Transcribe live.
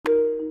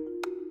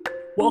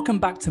Welcome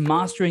back to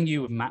Mastering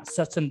You with Matt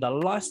Sutton, the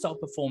lifestyle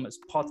performance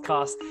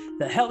podcast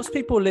that helps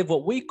people live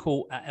what we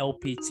call at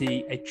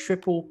LPT a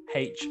triple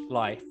H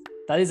life.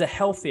 That is a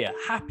healthier,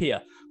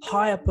 happier,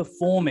 higher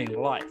performing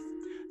life.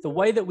 The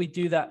way that we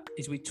do that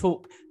is we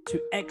talk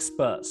to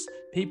experts,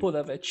 people that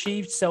have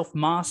achieved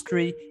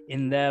self-mastery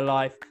in their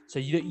life so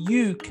that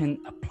you can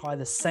apply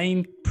the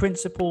same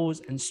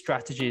principles and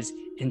strategies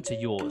into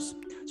yours.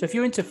 So if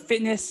you're into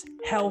fitness,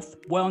 health,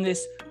 wellness,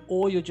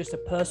 or you're just a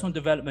personal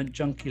development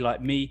junkie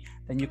like me,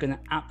 then you're going to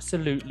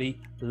absolutely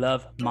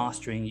love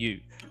Mastering You.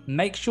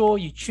 Make sure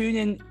you tune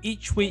in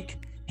each week,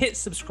 hit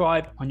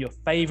subscribe on your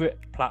favorite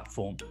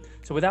platform.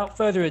 So without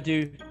further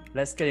ado,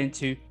 let's get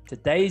into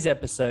today's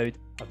episode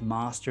of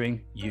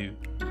Mastering You.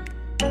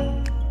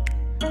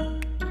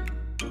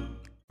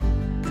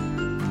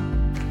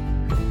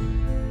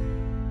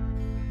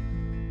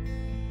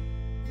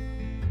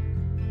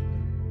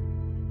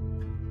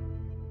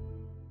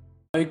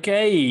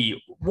 Okay,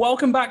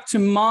 welcome back to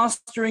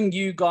Mastering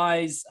You,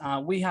 guys.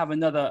 We have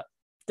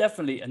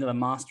definitely another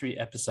mastery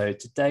episode.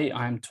 Today,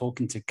 I'm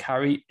talking to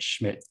Carrie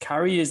Schmidt.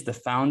 Carrie is the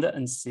founder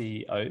and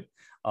CEO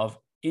of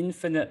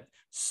Infinite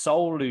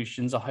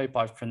Solutions. I hope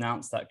I've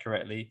pronounced that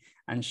correctly.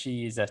 And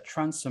she is a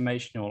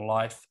transformational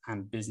life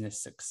and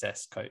business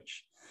success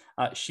coach.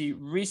 She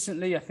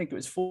recently, I think it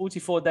was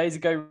 44 days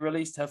ago,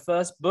 released her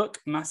first book.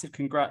 Massive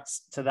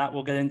congrats to that.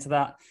 We'll get into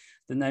that.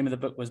 The name of the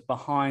book was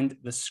Behind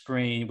the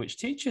Screen, which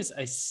teaches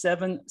a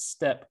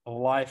 7-step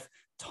life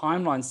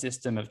timeline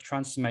system of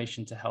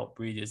transformation to help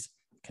readers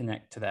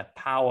connect to their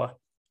power,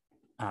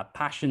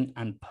 passion,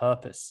 and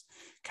purpose.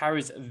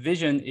 Carrie's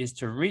vision is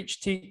to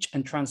reach, teach,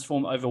 and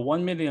transform over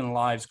 1 million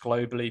lives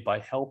globally by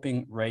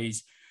helping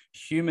raise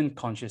human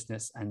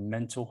consciousness and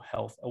mental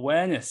health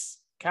awareness.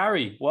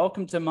 Carrie,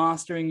 welcome to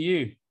Mastering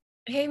You.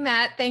 Hey,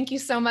 Matt. Thank you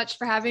so much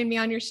for having me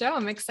on your show.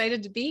 I'm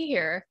excited to be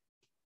here.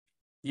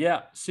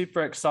 Yeah,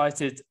 super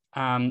excited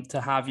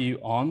to have you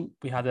on.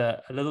 We had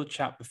a little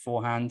chat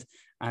beforehand,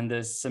 and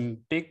there's some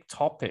big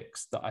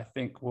topics that I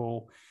think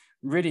will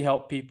really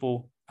help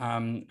people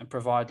and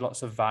provide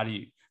lots of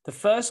value. The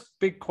first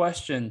big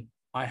question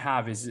I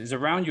have is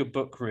around your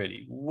book,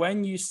 really.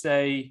 When you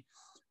say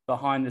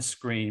behind the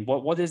screen,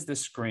 what is the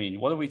screen?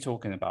 What are we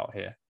talking about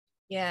here?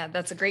 Yeah,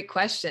 that's a great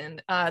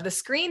question. The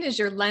screen is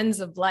your lens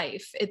of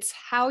life. It's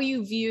how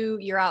you view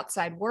your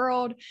outside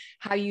world,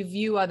 how you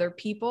view other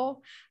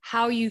people,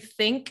 how you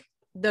think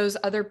those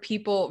other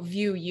people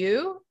view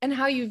you, and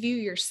how you view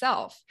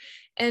yourself.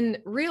 And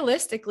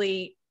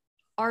realistically,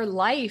 our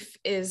life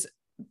is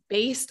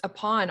based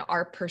upon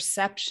our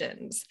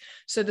perceptions.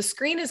 So the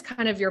screen is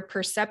kind of your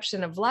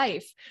perception of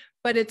life,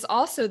 but it's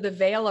also the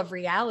veil of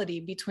reality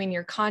between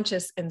your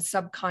conscious and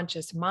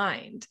subconscious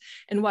mind.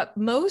 And what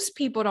most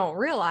people don't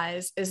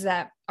realize is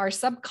that our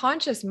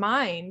subconscious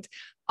mind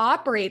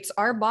operates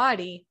our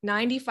body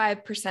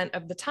 95%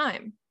 of the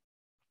time.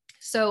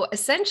 So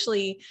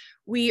essentially,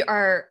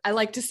 I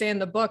like to say in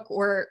the book,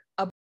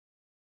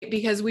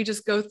 because we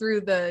just go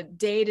through the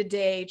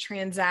day-to-day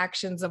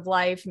transactions of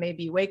life.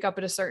 Maybe you wake up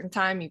at a certain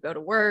time, you go to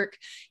work,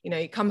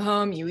 you come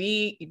home, you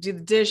eat, you do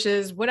the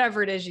dishes,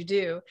 whatever it is you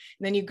do.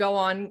 And then you go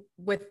on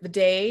with the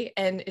day.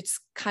 And it's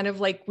kind of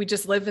like we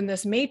just live in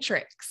this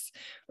matrix,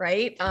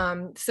 right?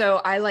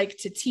 So I like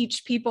to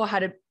teach people how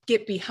to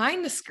get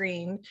behind the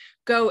screen,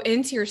 go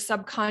into your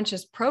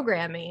subconscious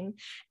programming,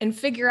 and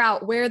figure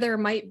out where there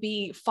might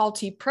be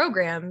faulty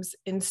programs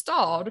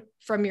installed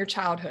from your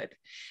childhood.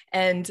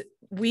 And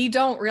we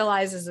don't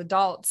realize as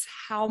adults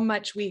how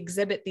much we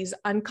exhibit these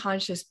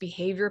unconscious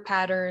behavior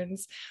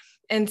patterns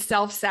and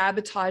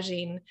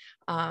self-sabotaging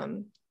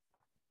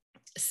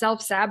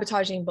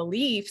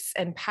beliefs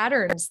and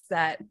patterns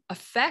that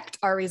affect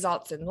our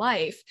results in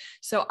life.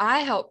 So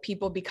I help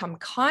people become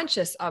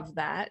conscious of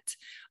that,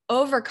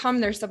 overcome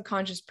their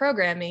subconscious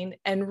programming,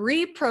 and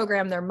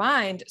reprogram their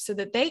mind so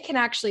that they can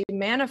actually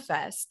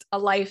manifest a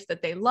life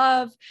that they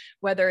love,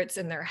 whether it's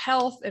in their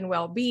health and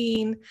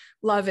well-being,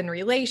 love and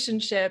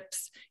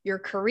relationships, your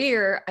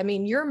career. I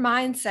mean, your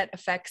mindset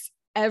affects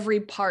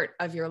every part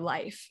of your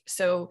life.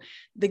 So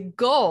the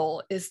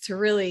goal is to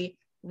really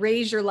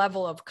raise your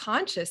level of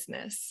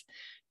consciousness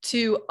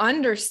to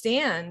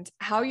understand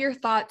how your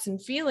thoughts and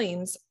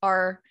feelings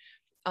are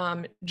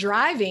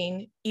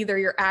driving either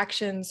your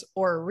actions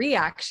or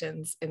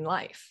reactions in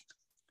life.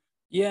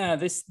 Yeah,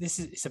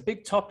 it's a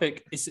big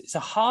topic. It's a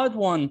hard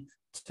one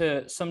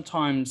to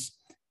sometimes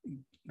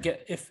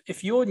get.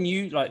 If you're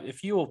new,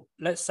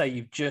 let's say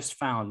you've just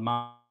found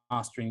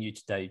Mastering You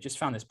today, you just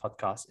found this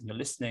podcast and you're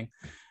listening,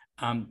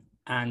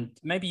 and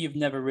maybe you've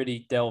never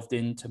really delved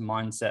into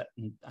mindset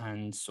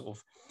and sort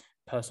of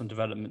personal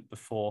development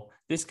before.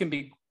 This can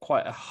be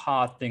quite a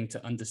hard thing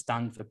to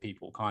understand for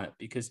people, kind of,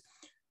 because.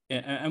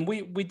 And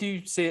we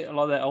do see it a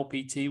lot at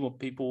LPT where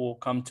people will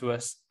come to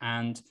us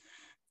and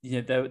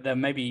they're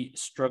maybe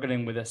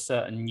struggling with a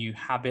certain new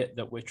habit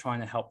that we're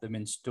trying to help them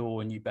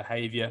install, a new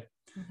behavior.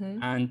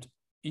 Mm-hmm. And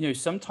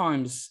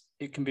sometimes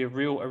it can be a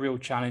real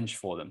challenge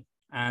for them.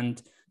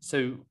 And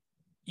so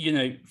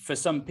for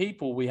some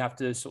people we have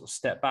to sort of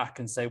step back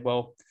and say,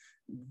 well,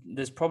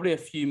 there's probably a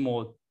few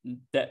more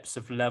depths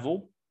of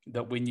level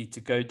that we need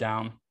to go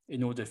down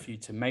in order for you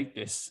to make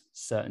this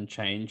certain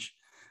change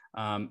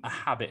a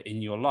habit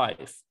in your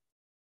life.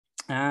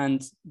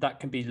 And that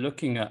can be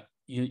looking at,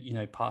 you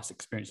know, past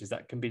experiences.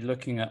 That can be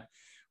looking at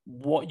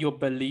what your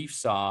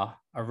beliefs are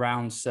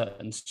around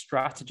certain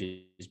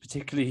strategies,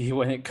 particularly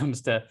when it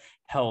comes to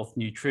health,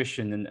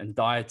 nutrition, and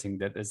dieting.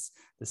 That there's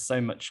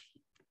so much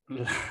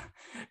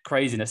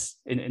craziness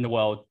in the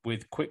world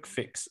with quick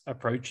fix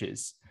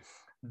approaches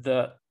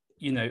that,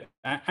 you know,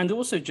 and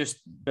also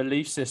just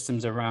belief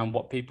systems around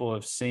what people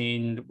have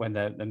seen when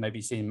they're maybe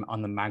seen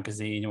on the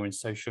magazine or in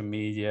social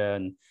media,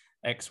 and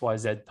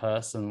XYZ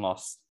person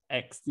lost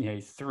X, you know,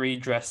 3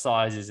 dress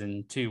sizes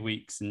in 2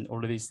 weeks and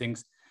all of these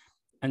things.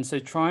 And so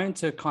trying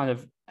to kind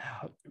of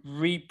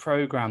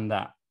reprogram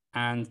that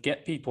and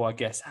get people, I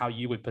guess, how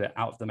you would put it,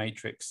 out of the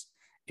matrix,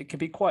 it can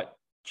be quite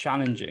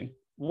challenging.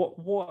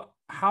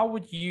 How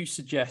would you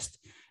suggest,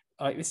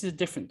 like, this is a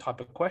different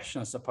type of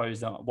question, I suppose,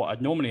 than what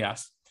I'd normally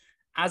ask.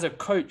 As a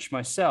coach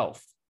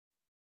myself,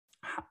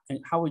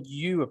 how would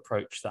you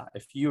approach that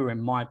if you were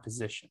in my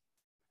position?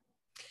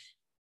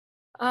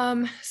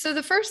 So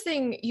the first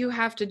thing you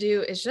have to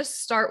do is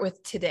just start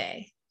with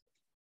today.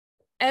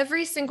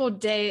 Every single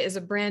day is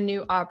a brand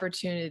new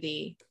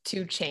opportunity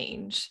to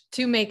change,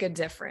 to make a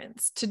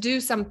difference, to do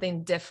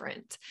something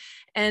different.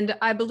 And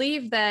I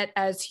believe that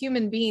as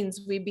human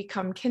beings, we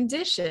become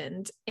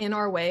conditioned in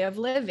our way of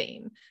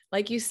living.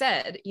 Like you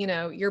said, you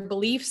know, your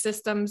belief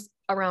systems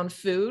around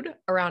food,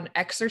 around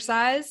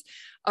exercise,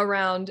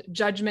 around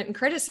judgment and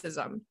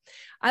criticism.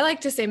 I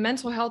like to say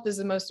mental health is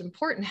the most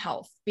important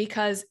health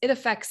because it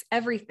affects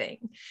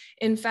everything.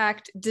 In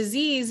fact,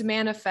 disease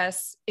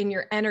manifests in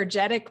your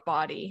energetic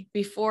body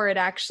before it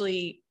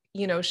actually,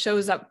 you know,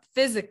 shows up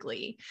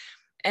physically.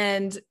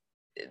 And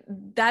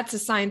that's a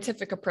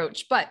scientific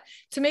approach. But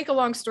to make a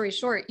long story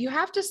short, you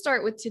have to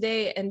start with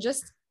today and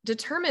just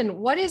determine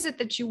what is it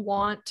that you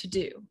want to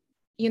do.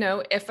 You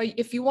know,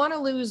 if you want to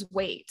lose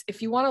weight,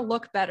 if you want to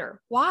look better,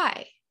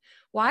 why?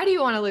 Why do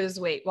you want to lose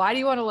weight? Why do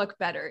you want to look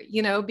better?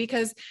 You know,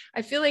 because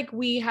I feel like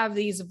we have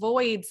these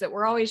voids that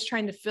we're always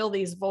trying to fill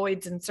these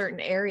voids in certain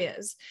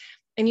areas.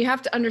 And you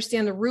have to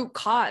understand the root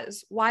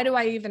cause. Why do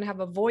I even have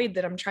a void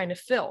that I'm trying to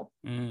fill?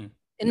 And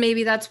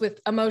maybe that's with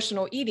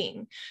emotional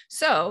eating.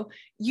 So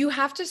you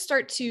have to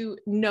start to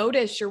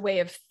notice your way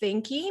of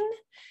thinking,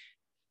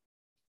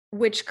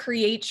 which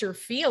creates your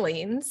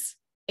feelings.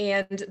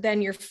 And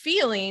then your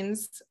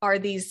feelings are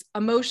these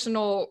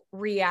emotional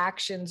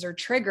reactions or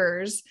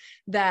triggers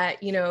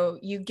that, you know,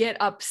 you get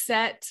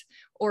upset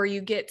or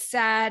you get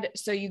sad.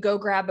 So you go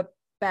grab a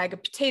bag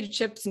of potato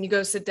chips and you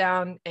go sit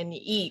down and you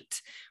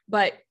eat,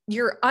 but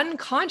you're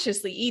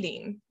unconsciously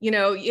eating. You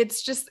know,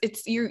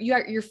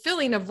 you're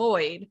filling a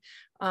void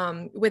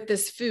with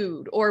this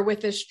food or with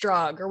this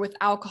drug or with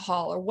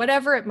alcohol or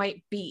whatever it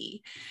might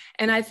be.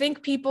 And I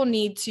think people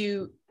need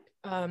to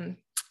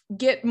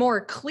get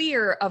more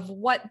clear of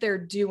what they're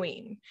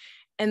doing.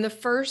 And the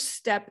first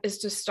step is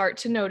to start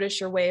to notice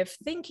your way of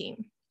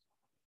thinking.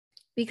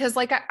 Because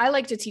like I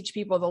like to teach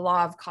people the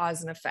law of cause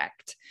and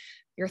effect.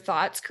 Your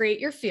thoughts create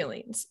your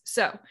feelings.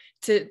 So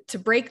to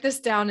break this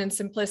down in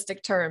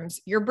simplistic terms,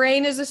 your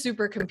brain is a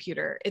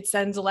supercomputer. It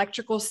sends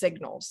electrical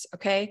signals,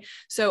 okay?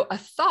 So a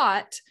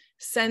thought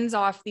sends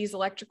off these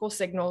electrical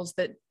signals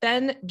that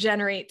then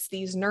generates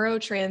these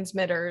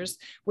neurotransmitters,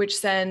 which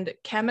send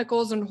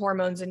chemicals and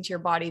hormones into your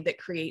body that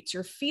creates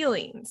your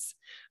feelings.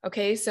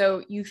 Okay,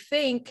 so you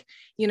think,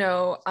 you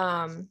know,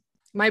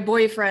 my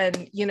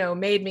boyfriend, you know,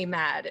 made me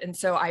mad. And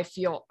so I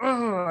feel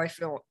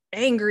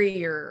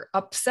angry or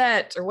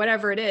upset or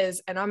whatever it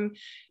is. And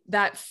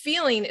that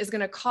feeling is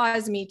going to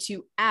cause me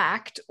to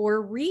act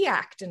or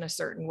react in a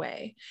certain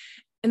way.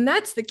 And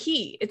that's the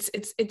key.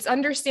 It's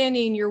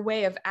understanding your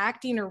way of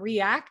acting or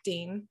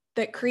reacting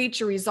that creates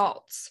your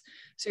results.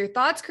 So your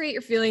thoughts create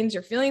your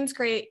feelings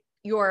create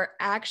your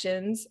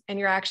actions, and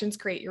your actions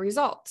create your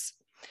results.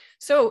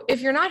 So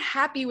if you're not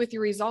happy with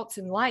your results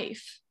in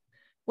life,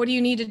 what do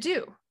you need to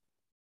do?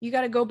 You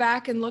got to go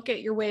back and look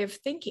at your way of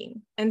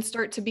thinking and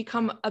start to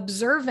become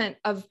observant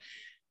of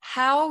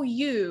how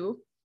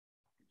you,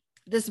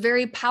 this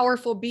very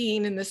powerful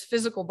being in this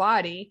physical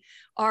body,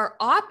 are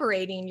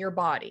operating your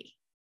body.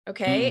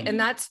 Okay. And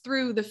that's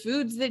through the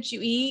foods that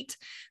you eat,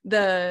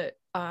 the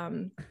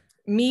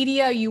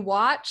media you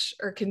watch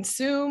or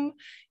consume,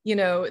 you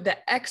know, the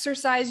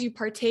exercise you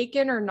partake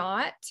in or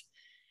not.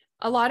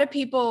 A lot of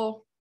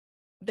people,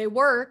 they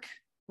work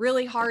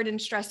really hard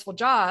and stressful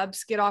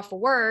jobs, get off of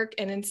work,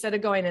 and instead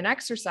of going and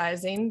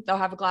exercising, they'll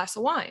have a glass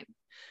of wine.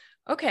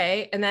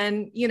 Okay. And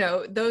then, you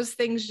know, those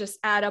things just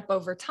add up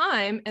over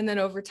time. And then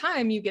over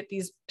time, you get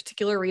these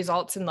particular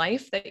results in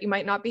life that you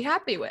might not be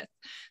happy with.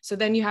 So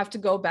then you have to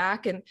go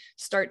back and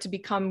start to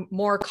become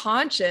more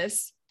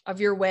conscious of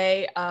your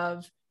way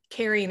of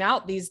carrying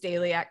out these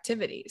daily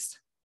activities.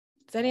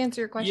 Does that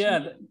answer your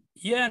question?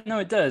 Yeah, no,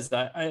 it does.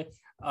 I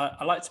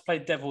like to play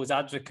devil's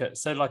advocate.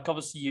 So like,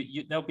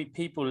 obviously there'll be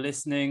people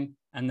listening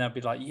and they'll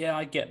be like, yeah,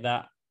 I get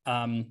that.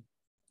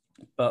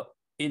 But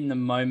in the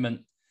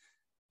moment,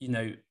 you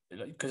know,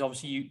 because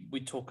obviously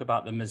we talk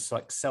about them as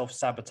like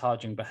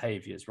self-sabotaging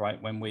behaviors,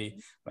 right? When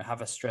we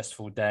have a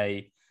stressful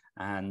day,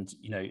 and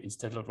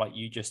instead of, like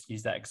you just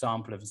use that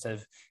example of, instead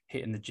of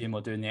hitting the gym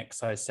or doing the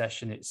exercise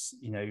session, it's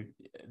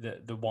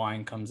the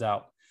wine comes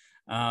out.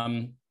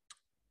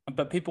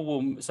 But people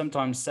will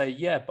sometimes say,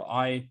 yeah, but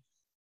I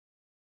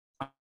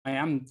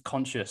am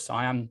conscious,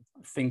 I am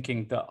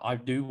thinking that I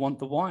do want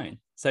the wine.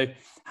 So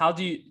how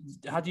do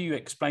you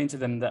explain to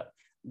them that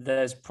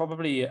there's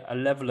probably a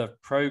level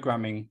of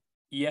programming?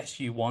 Yes,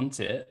 you want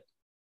it,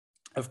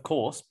 of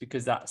course,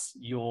 because that's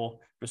your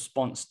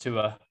response to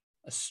a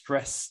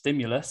stress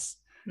stimulus.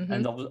 Mm-hmm.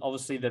 And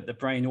obviously that the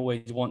brain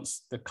always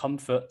wants the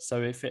comfort.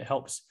 So if it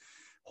helps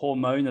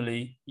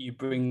hormonally, you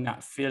bring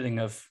that feeling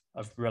of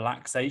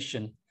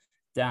relaxation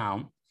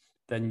down,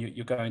 then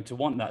you're going to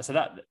want that. So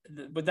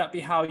would that be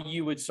how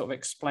you would sort of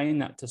explain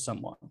that to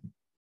someone?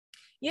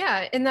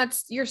 Yeah. And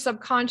that's your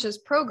subconscious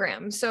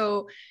program.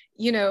 So,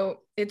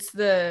 it's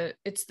the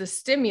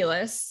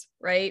stimulus,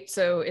 right?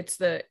 So it's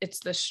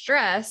the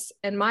stress,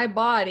 and my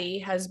body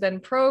has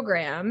been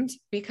programmed,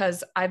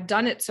 because I've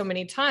done it so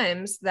many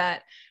times,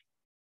 that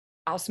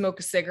I'll smoke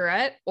a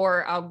cigarette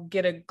or I'll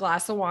get a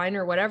glass of wine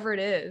or whatever it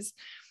is.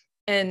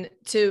 And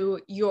to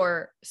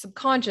your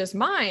subconscious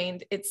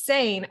mind, it's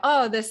saying,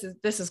 oh, this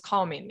is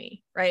calming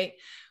me, right?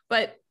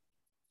 But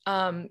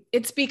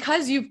it's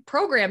because you've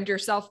programmed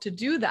yourself to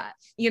do that.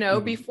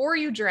 Mm-hmm. Before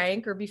you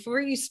drank or before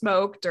you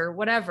smoked or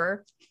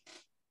whatever,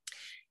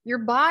 your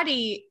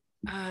body,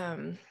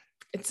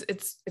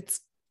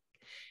 it's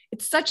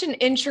such an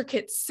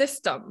intricate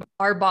system,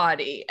 our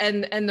body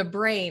and the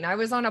brain. I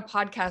was on a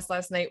podcast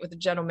last night with a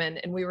gentleman,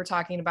 and we were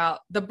talking about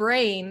the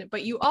brain,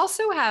 but you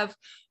also have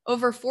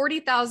over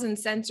 40,000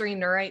 sensory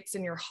neurites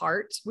in your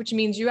heart, which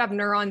means you have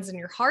neurons in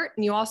your heart,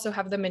 and you also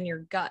have them in your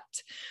gut.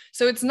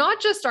 So it's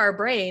not just our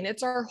brain,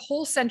 it's our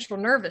whole central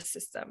nervous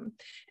system.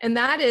 And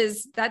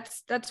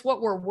that's what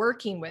we're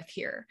working with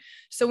here.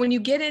 So when you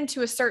get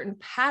into a certain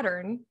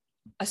pattern,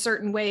 a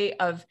certain way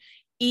of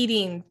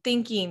eating,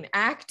 thinking,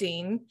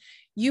 acting,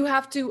 you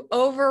have to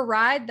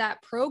override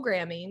that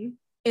programming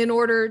in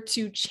order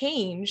to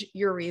change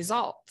your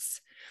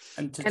results.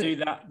 And do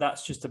that,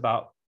 that's just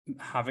about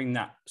having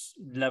that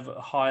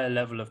higher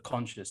level of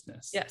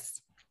consciousness.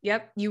 Yes.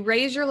 Yep. You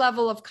raise your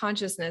level of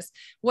consciousness.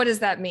 What does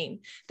that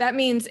mean? That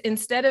means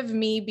instead of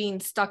me being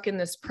stuck in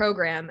this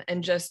program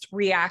and just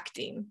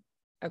reacting,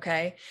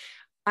 okay,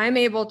 I'm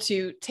able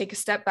to take a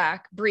step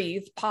back,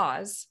 breathe,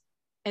 pause,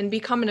 and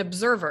become an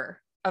observer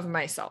of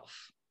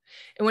myself.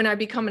 And when I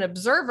become an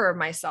observer of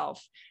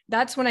myself,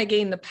 that's when I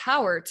gain the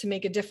power to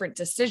make a different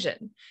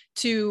decision,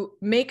 to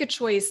make a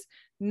choice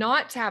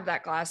not to have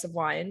that glass of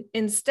wine,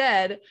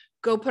 instead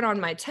go put on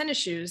my tennis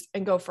shoes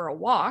and go for a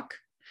walk,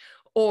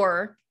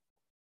 or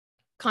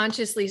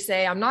consciously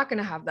say, I'm not going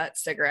to have that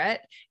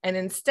cigarette, and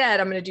instead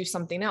I'm going to do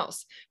something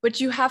else.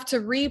 But you have to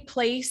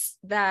replace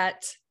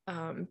that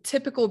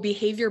typical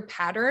behavior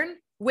pattern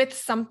with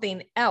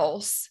something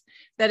else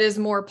that is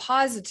more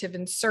positive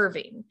and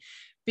serving.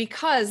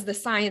 Because the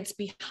science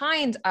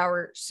behind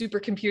our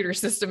supercomputer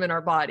system in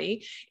our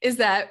body is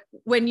that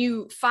when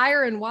you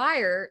fire and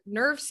wire,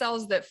 nerve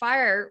cells that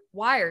fire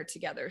wire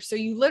together. So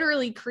you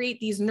literally create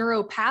these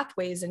neural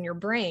pathways in your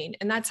brain,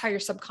 and that's how your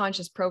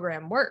subconscious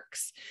program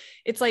works.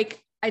 It's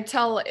like I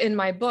tell in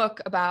my book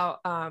about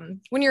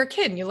when you're a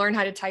kid and you learn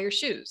how to tie your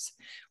shoes.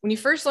 When you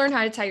first learn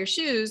how to tie your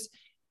shoes,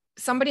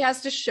 somebody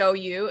has to show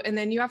you, and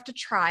then you have to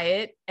try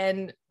it,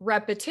 and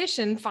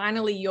repetition,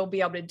 finally you'll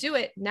be able to do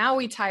it. Now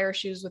we tie our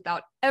shoes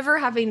without ever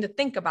having to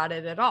think about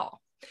it at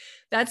all.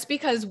 That's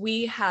because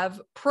we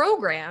have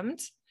programmed,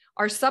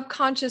 our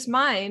subconscious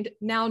mind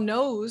now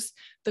knows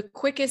the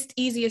quickest,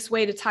 easiest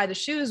way to tie the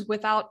shoes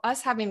without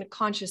us having to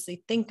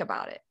consciously think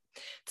about it.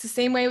 It's the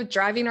same way with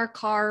driving our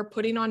car,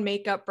 putting on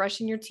makeup,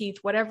 brushing your teeth,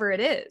 whatever it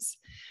is.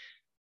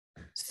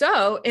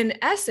 So in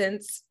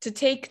essence, to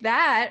take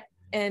that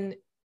and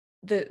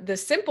the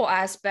simple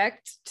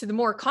aspect to the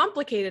more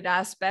complicated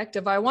aspect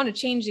of, I want to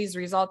change these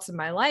results in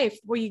my life,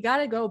 well, you got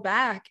to go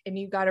back and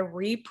you got to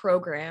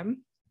reprogram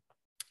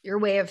your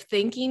way of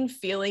thinking,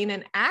 feeling,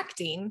 and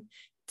acting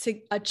to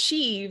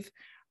achieve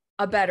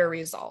a better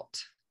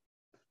result.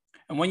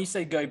 And when you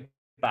say go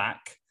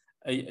back,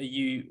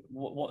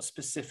 what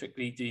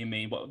specifically do you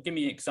mean? Well, give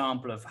me an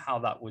example of how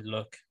that would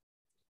look.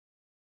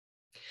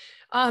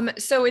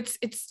 So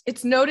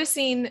it's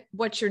noticing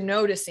what you're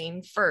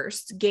noticing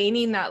first,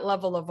 gaining that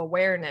level of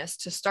awareness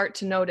to start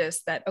to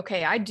notice that,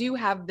 okay, I do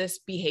have this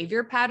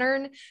behavior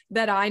pattern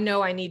that I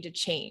know I need to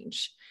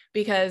change,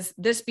 because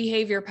this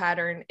behavior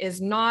pattern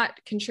is not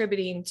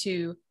contributing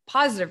to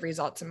positive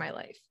results in my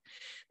life.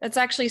 That's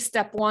actually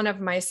step one of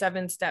my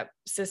 7-step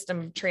system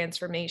of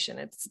transformation.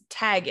 It's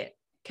tag it.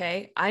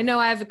 Okay. I know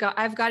I've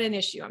got an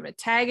issue. I'm going to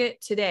tag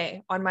it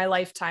today on my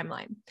life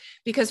timeline,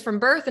 because from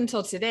birth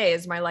until today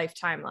is my life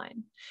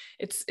timeline.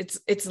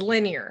 It's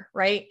linear,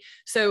 right?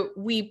 So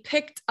we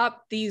picked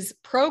up these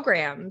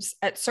programs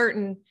at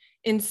certain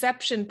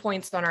inception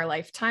points on our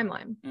life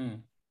timeline.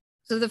 Mm.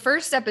 So the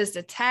first step is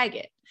to tag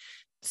it.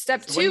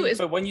 Step two is,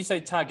 but when you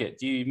say tag it,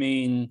 do you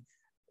mean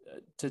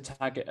to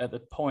tag it at the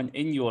point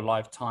in your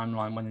life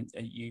timeline when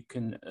you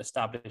can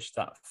establish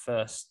that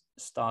first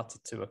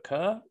started to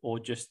occur, or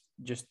just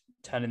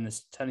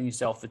telling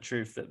yourself the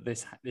truth that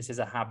this is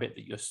a habit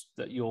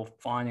that you're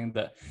finding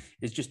that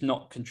is just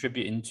not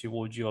contributing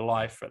towards your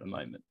life at the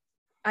moment?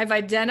 I've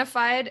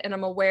identified and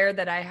I'm aware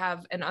that I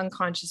have an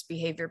unconscious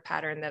behavior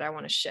pattern that I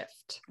want to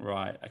shift.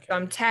 Right. Okay. So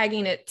I'm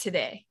tagging it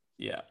today.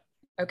 Yeah.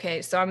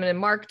 Okay. So I'm going to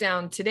mark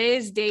down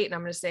today's date and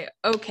I'm going to say,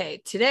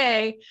 okay,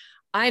 today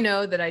I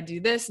know that I do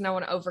this and I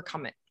want to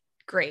overcome it.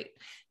 Great.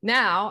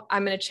 Now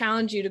I'm going to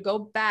challenge you to go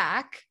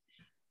back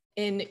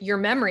in your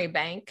memory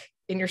bank,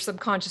 in your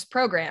subconscious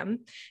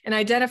program, and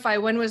identify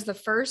when was the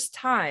first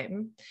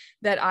time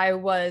that I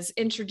was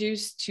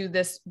introduced to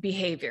this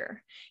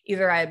behavior.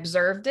 Either I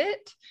observed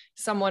it,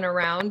 someone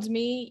around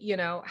me, you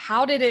know,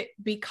 how did it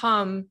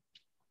become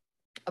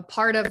a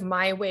part of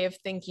my way of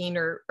thinking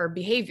or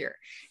behavior?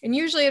 And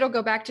usually it'll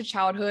go back to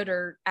childhood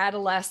or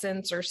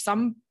adolescence or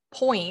some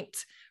point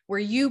where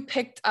you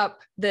picked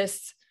up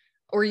this,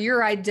 or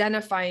you're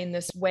identifying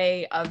this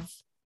way of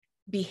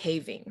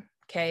behaving.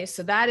 Okay.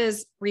 So that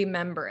is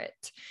remember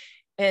it.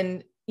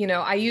 And, you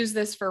know, I use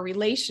this for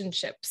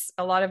relationships.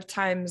 A lot of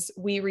times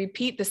we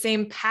repeat the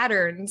same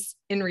patterns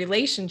in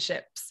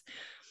relationships.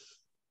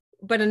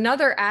 But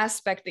another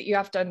aspect that you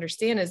have to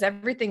understand is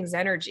everything's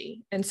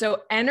energy. And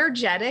so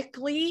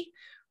energetically,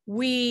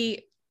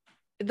 the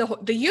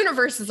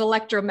universe is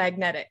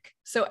electromagnetic.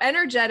 So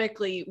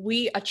energetically,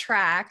 we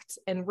attract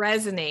and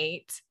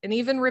resonate and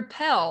even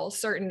repel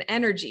certain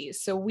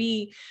energies. So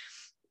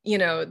you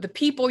know, the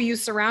people you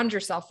surround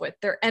yourself with,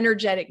 they're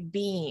energetic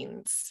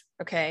beings.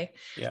 Okay.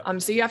 Yeah.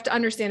 So you have to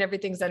understand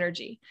everything's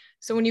energy.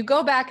 So when you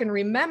go back and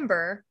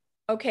remember,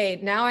 okay,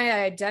 now I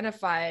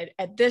identified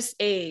at this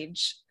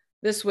age,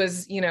 this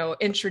was, you know,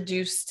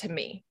 introduced to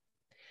me.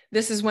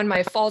 This is when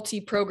my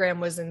faulty program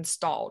was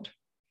installed.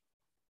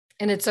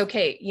 And it's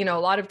okay. You know,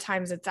 a lot of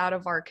times it's out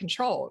of our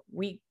control.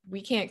 We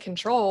can't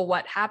control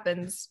what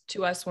happens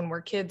to us when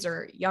we're kids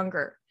or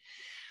younger.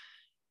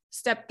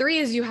 Step 3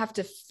 is you have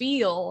to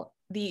feel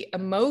the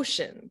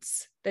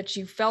emotions that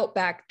you felt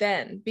back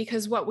then,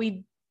 because what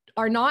we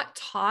are not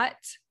taught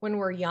when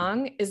we're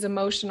young is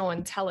emotional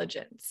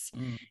intelligence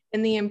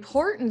and the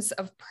importance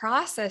of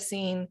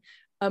processing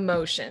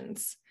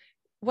emotions.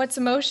 What's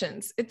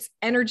emotions? It's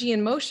energy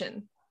in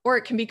motion, or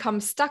it can become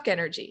stuck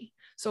energy.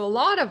 So a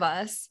lot of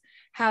us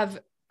have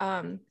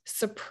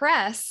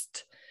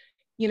suppressed,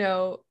 you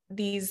know,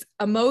 these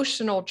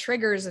emotional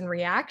triggers and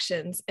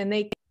reactions, and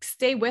they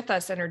stay with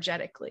us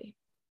energetically.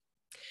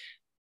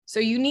 So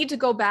you need to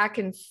go back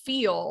and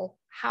feel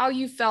how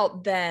you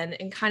felt then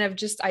and kind of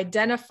just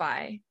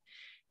identify.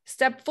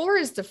 Step 4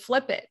 is to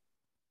flip it.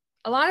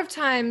 A lot of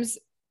times,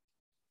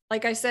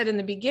 like I said in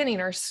the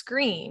beginning, our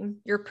screen,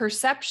 your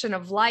perception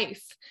of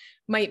life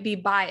might be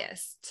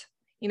biased.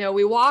 You know,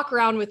 we walk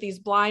around with these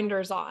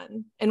blinders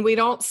on and we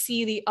don't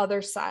see the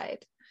other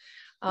side.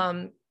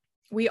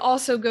 We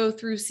also go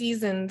through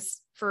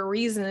seasons for a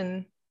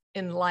reason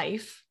in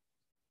life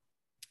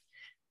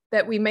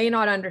that we may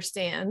not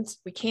understand,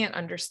 we can't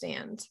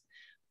understand.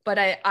 But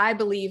I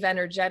believe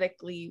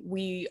energetically,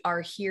 we are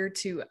here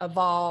to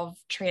evolve,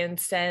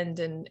 transcend,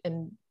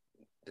 and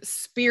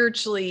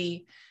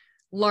spiritually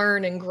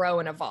learn and grow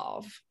and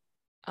evolve.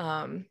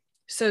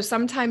 So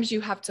sometimes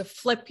you have to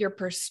flip your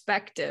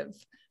perspective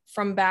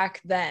from back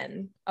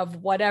then of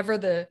whatever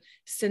the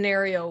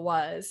scenario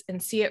was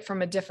and see it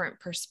from a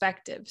different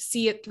perspective,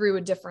 see it through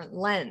a different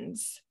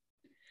lens.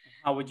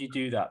 How would you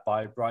do that?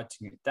 By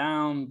writing it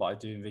down, by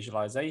doing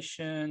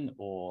visualization,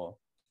 or?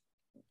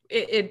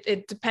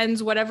 It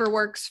depends, whatever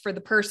works for the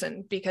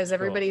person, because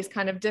everybody's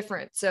kind of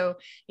different. So,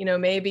 you know,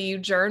 maybe you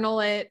journal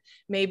it,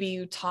 maybe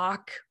you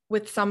talk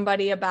with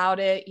somebody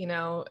about it. You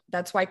know,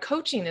 that's why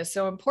coaching is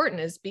so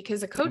important, is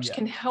because a coach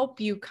can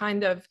help you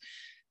kind of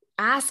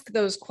ask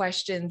those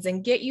questions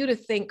and get you to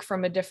think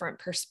from a different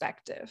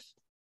perspective.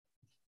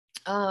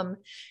 And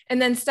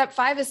then step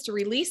 5 is to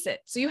release it.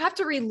 So you have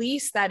to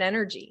release that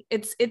energy.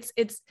 It's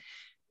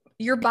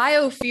your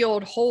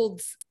biofield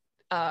holds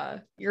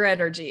your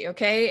energy.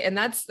 Okay. And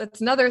that's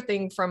another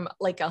thing from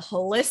like a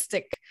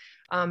holistic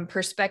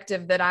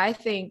perspective that I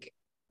think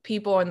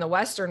people in the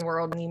Western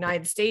world, in the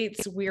United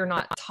States, we are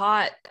not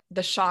taught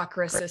the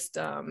chakra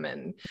system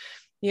and,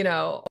 you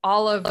know,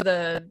 all of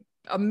the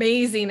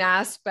amazing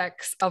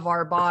aspects of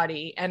our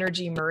body,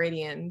 energy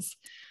meridians.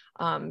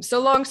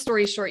 So long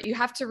story short, you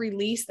have to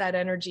release that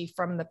energy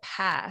from the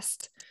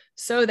past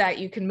so that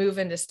you can move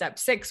into step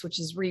 6, which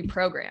is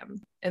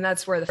reprogram. And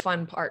that's where the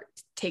fun part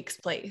takes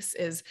place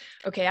is,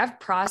 okay, I've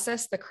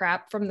processed the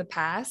crap from the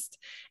past,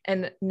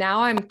 and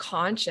now I'm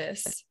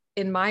conscious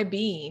in my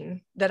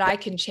being that I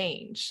can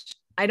change.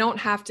 I don't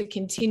have to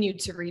continue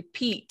to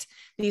repeat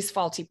these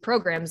faulty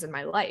programs in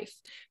my life,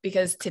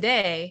 because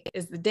today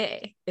is the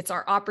day. It's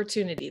our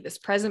opportunity, this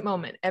present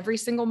moment, every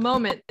single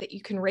moment that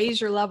you can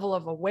raise your level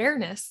of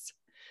awareness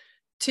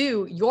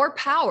to your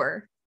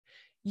power,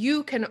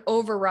 you can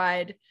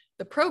override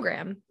the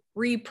program,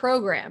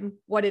 reprogram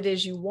what it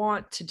is you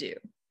want to do.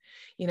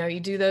 You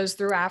do those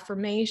through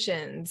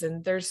affirmations,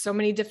 and there's so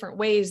many different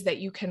ways that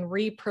you can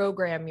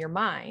reprogram your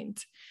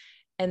mind.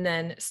 And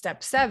then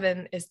step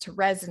 7 is to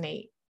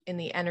resonate in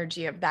the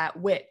energy of that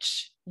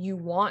which you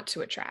want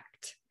to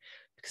attract.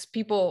 Because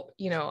people,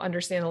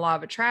 understand the law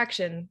of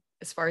attraction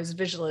as far as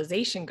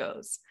visualization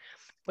goes.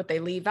 What they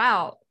leave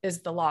out is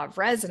the law of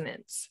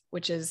resonance,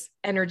 which is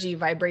energy,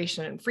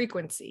 vibration, and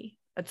frequency.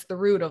 That's the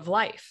root of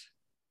life.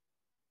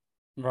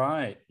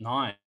 Right.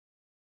 Nice.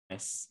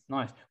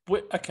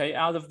 Okay.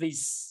 Out of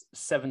these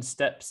 7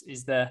 steps,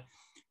 is there,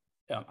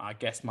 I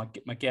guess my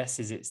guess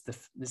is it's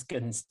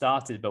getting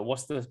started, but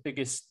what's the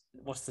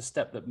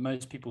step that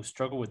most people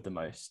struggle with the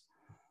most?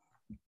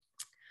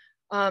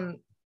 I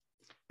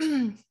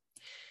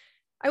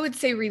would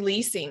say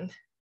releasing,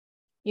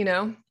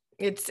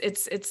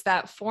 it's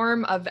that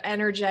form of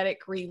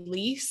energetic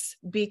release,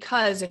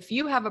 because if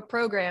you have a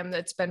program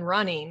that's been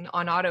running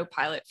on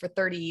autopilot for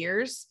 30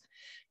 years,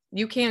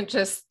 you can't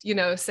just,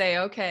 say,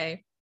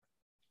 okay,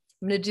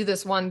 I'm going to do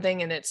this one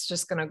thing and it's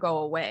just going to go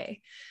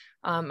away.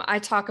 I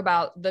talk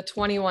about the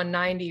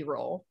 21-90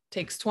 rule. It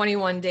takes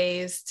 21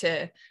 days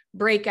to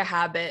break a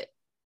habit,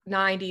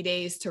 90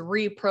 days to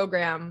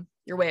reprogram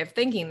your way of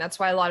thinking. That's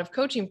why a lot of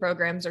coaching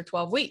programs are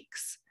 12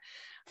 weeks.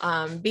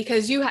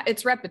 Because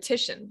it's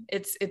repetition.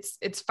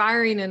 It's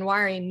firing and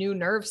wiring new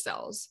nerve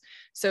cells.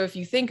 So if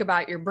you think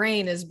about your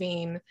brain as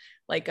being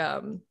like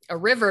a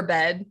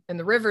riverbed, and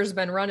the river's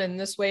been running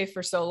this way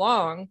for so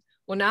long,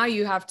 well, now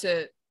you have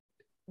to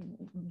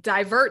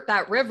divert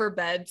that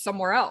riverbed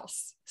somewhere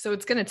else. So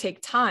it's going to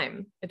take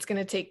time. It's going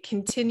to take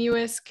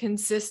continuous,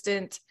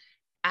 consistent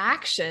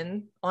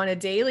action on a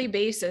daily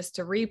basis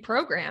to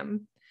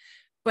reprogram,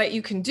 but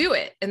you can do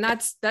it. And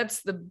that's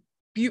the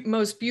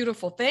most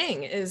beautiful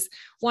thing is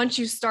once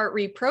you start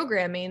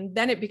reprogramming,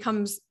 then it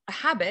becomes a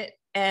habit.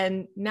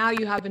 And now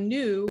you have a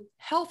new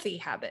healthy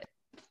habit.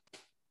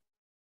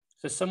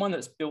 So someone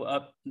that's built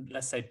up,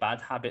 let's say,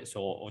 bad habits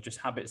or just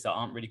habits that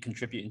aren't really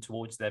contributing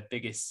towards their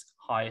biggest,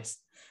 highest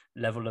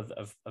level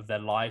of their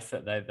life,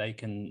 that they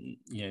can,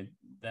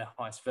 their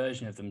highest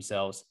version of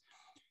themselves,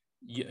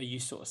 are you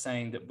sort of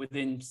saying that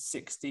within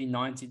 60,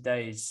 90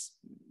 days,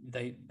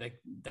 they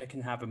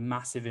can have a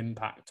massive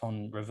impact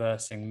on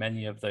reversing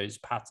many of those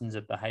patterns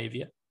of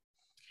behavior?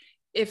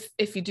 If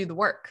you do the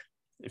work.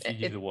 If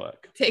you do the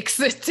work.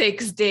 It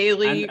takes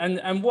daily.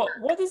 And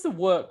what does the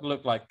work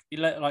look like?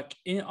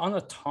 On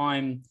a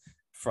time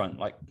front,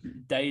 like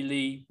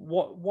daily,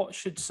 what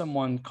should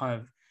someone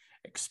kind of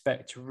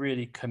expect to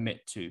really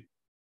commit to?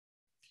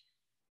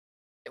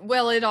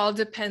 Well, it all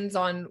depends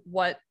on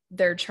what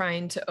they're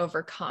trying to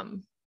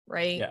overcome,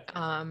 right?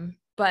 Yeah.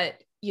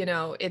 But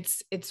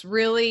it's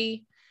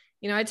really,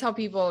 I tell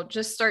people,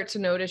 just start to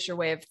notice your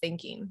way of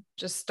thinking.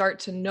 Just start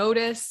to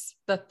notice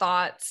the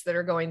thoughts that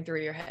are going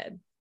through your head,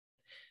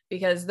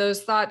 because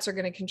those thoughts are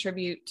going to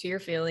contribute to your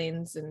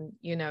feelings and,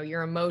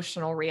 your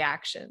emotional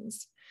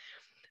reactions.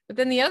 But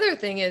then the other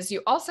thing is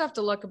you also have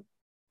to look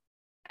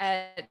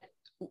at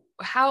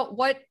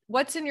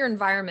what's in your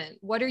environment.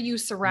 What are you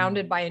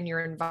surrounded by in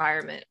your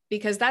environment?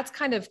 Because that's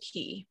kind of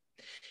key.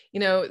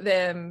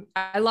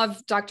 I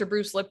love Dr.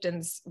 Bruce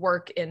Lipton's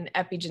work in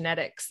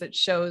epigenetics that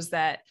shows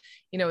that,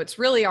 it's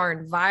really our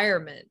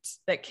environment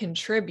that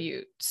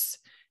contributes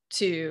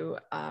to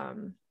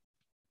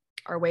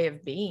our way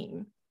of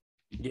being.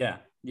 Yeah.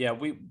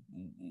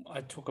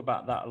 I talk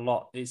about that a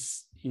lot.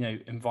 Is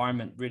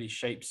environment really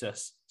shapes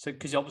us. So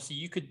because obviously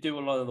you could do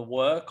a lot of the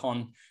work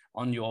on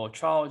your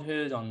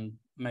childhood, on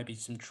maybe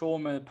some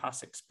trauma,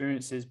 past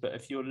experiences, but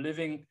if you're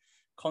living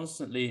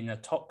constantly in a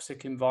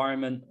toxic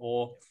environment,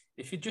 or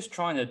if you're just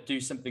trying to do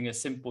something as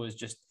simple as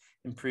just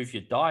improve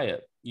your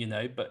diet,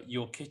 but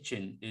your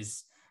kitchen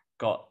is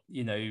got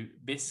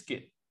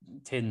biscuit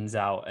tins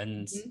out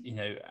and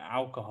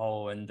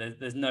alcohol, and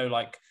there's no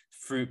like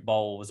fruit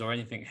bowls or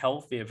anything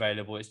healthy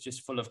available, it's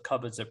just full of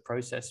cupboards of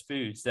processed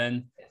foods,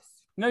 then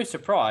no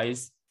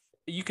surprise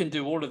you can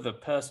do all of the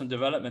personal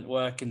development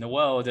work in the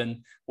world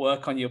and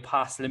work on your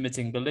past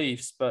limiting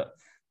beliefs, but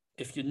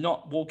if you're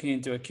not walking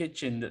into a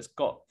kitchen that's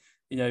got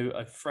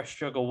a fresh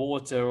jug of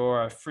water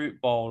or a fruit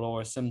bowl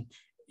or some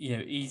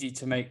easy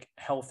to make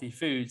healthy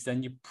foods,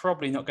 then you're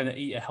probably not going to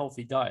eat a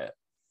healthy diet.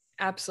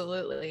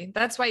 Absolutely.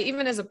 That's why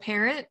even as a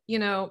parent,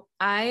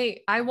 I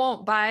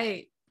won't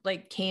buy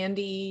like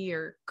candy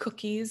or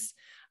cookies.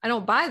 I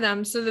don't buy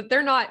them so that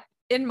they're not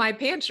in my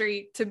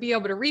pantry to be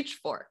able to reach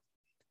for.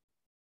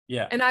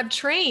 Yeah. And I've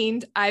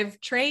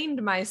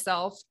trained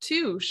myself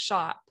to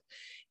shop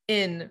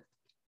in,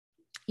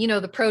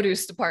 the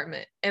produce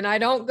department, and I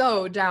don't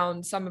go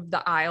down some of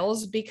the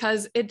aisles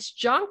because it's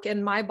junk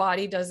and my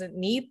body doesn't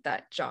need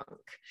that junk.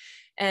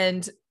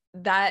 And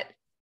that,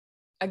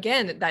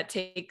 again, that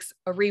takes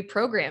a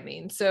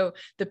reprogramming. So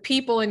the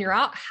people in your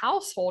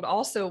household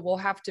also will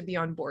have to be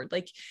on board.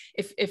 Like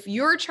if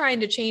you're trying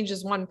to change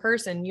as one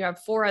person, you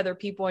have 4 other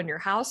people in your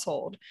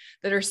household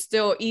that are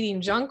still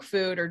eating junk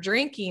food or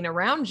drinking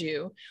around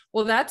you.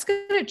 Well, that's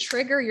going to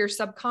trigger your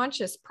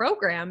subconscious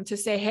program to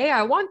say, hey,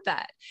 I want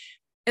that.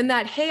 And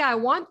that, hey, I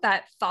want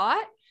that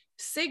thought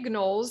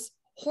signals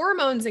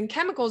hormones and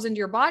chemicals into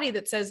your body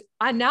that says,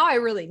 now I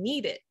really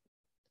need it.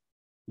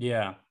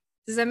 Yeah.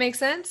 Does that make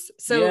sense?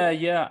 So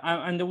yeah.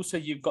 And also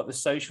you've got the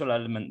social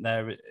element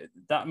there.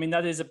 That, I mean,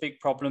 that is a big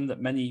problem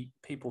that many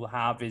people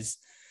have is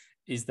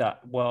that,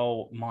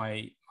 well,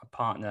 my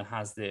partner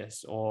has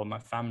this, or my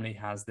family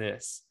has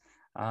this.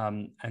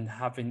 And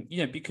having,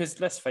 because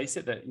let's face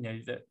it, that,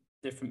 that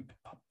different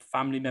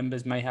family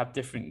members may have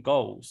different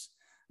goals.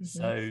 Mm-hmm.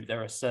 So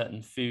there are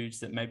certain foods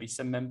that maybe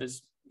some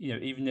members,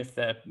 even if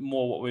they're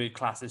more what we would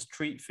class as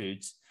treat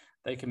foods,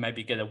 they can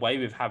maybe get away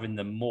with having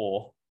them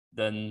more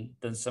than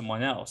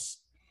someone else.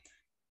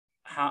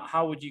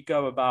 How would you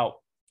go about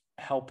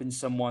helping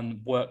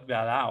someone work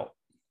that out?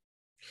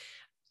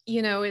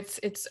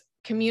 It's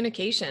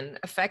communication,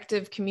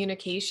 effective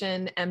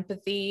communication,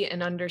 empathy,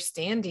 and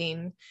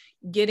understanding,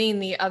 getting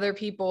the other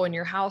people in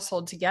your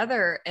household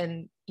together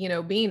and,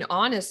 being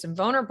honest and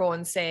vulnerable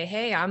and say,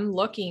 hey, I'm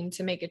looking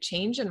to make a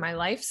change in my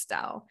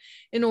lifestyle.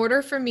 In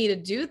order for me to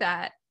do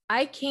that,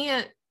 I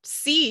can't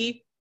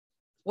see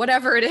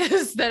whatever it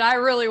is that I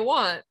really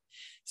want.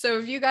 So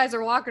if you guys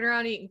are walking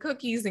around eating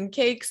cookies and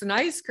cakes and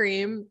ice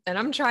cream, and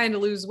I'm trying to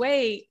lose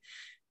weight,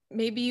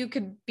 maybe you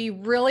could be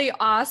really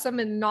awesome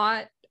and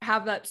not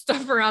have that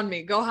stuff around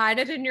me. Go hide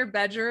it in your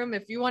bedroom.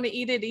 If you want to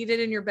eat it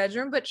in your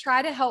bedroom, but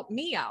try to help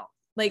me out.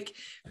 Like,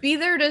 be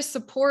there to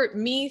support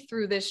me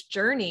through this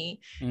journey.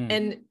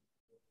 And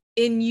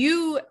in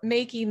you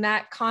making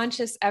that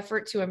conscious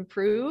effort to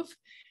improve,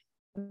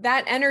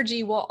 that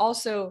energy will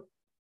also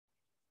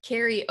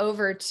carry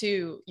over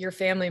to your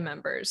family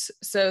members.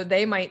 So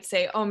they might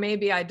say, oh,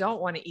 maybe I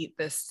don't want to eat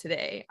this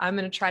today. I'm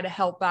going to try to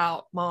help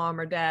out mom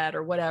or dad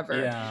or whatever.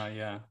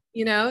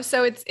 Yeah.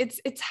 So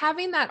it's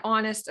having that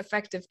honest,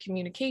 effective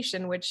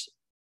communication, which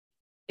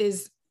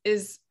is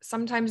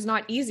sometimes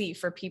not easy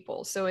for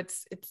people. So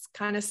it's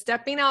kind of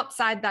stepping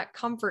outside that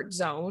comfort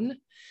zone,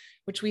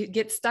 which we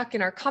get stuck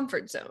in our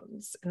comfort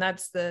zones. And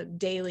that's the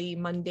daily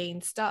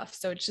mundane stuff.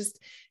 So it's just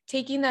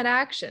taking that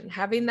action,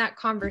 having that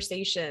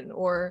conversation,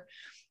 or,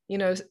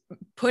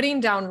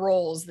 putting down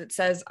roles that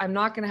says, I'm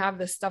not going to have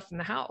this stuff in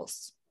the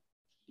house.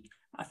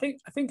 I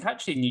think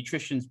actually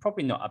nutrition is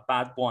probably not a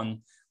bad one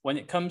when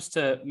it comes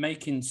to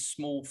making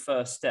small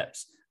first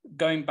steps,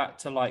 going back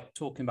to like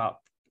talking about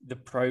the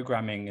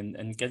programming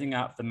and getting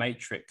out of the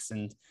matrix.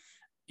 And,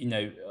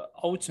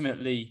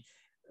 ultimately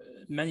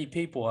many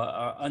people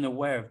are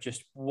unaware of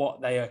just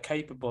what they are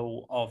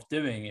capable of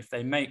doing if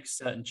they make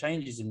certain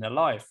changes in their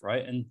life.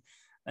 Right. And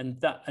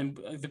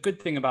the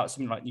good thing about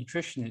something like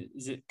nutrition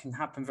is it can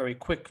happen very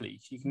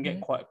quickly. You can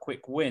get quite a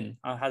quick win.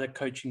 I had a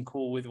coaching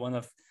call with one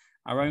of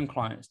our own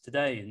clients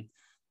today,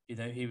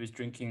 and he was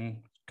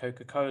drinking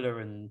Coca-Cola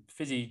and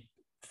fizzy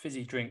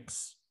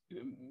drinks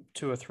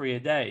 2 or 3 a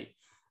day,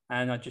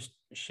 and I just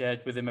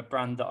shared with him a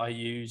brand that I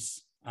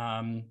use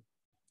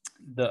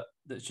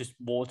that's just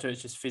water.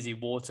 It's just fizzy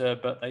water,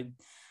 but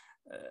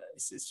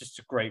it's just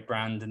a great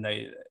brand, and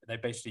they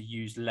basically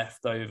use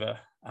leftover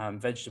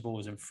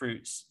vegetables and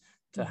fruits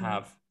to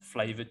have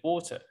flavored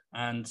water,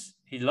 and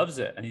he loves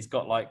it, and he's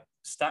got like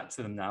stacks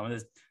of them now, and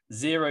there's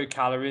 0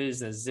 calories,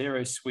 there's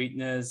 0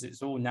 sweeteners,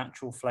 it's all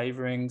natural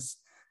flavorings,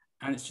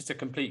 and it's just a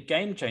complete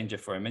game changer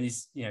for him. And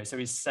he's so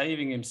he's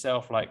saving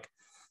himself like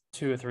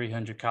 200 or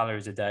 300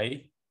 calories a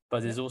day,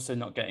 but he's also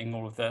not getting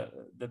all of the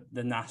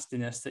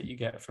nastiness that you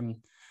get from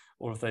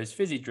all of those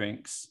fizzy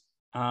drinks.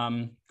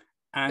 And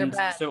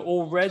so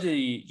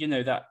already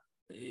that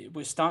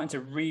we're starting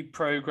to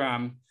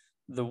reprogram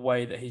the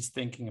way that he's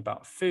thinking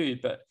about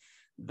food, but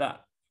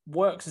that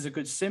works as a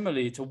good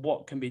simile to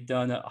what can be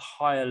done at a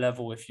higher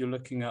level if you're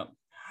looking at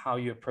how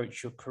you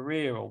approach your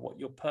career, or what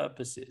your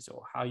purpose is,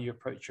 or how you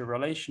approach your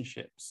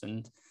relationships.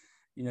 And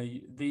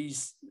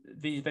these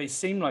they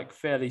seem like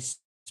fairly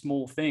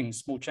small things,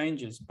 small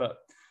changes, but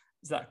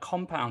it's that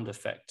compound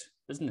effect,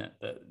 isn't it,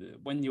 that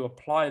when you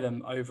apply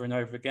them over and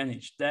over again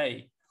each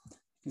day, you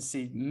can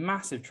see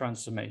massive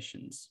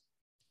transformations.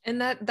 And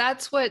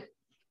that's what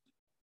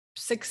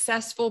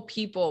successful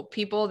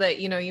people that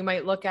you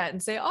might look at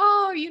and say,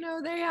 oh,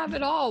 they have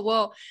it all.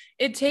 Well,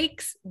 it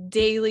takes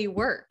daily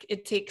work.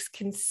 It takes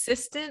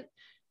consistent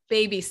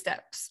baby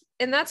steps.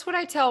 And that's what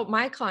I tell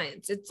my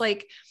clients. It's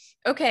like,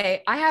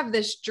 okay, I have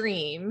this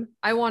dream.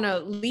 I want to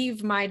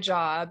leave my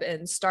job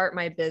and start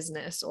my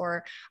business,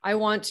 or I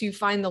want to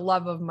find the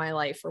love of my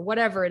life, or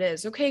whatever it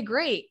is. Okay,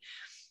 great.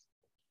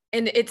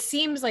 And it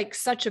seems like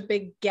such a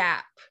big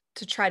gap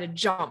to try to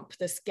jump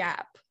this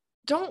gap.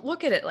 Don't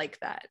look at it like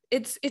that.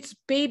 It's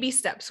baby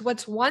steps.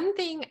 What's one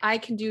thing I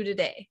can do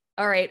today?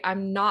 All right,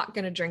 I'm not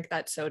going to drink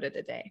that soda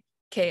today.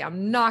 Okay,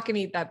 I'm not going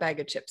to eat that bag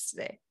of chips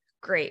today.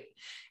 Great.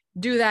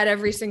 Do that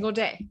every single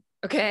day.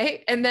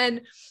 Okay. And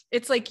then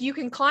it's like you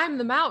can climb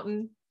the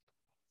mountain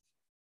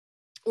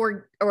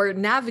or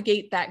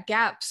navigate that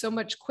gap so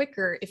much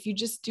quicker if you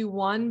just do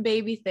one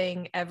baby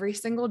thing every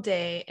single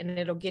day, and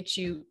it'll get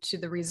you to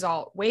the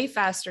result way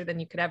faster than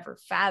you could ever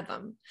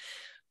fathom.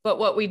 But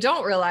what we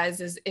don't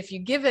realize is if you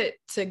give it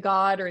to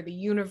God or the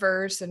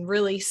universe and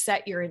really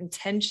set your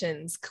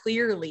intentions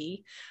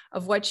clearly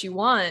of what you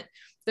want,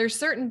 there's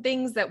certain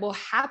things that will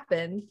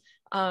happen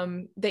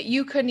that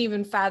you couldn't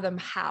even fathom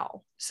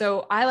how.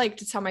 So I like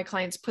to tell my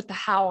clients, put the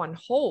how on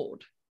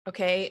hold.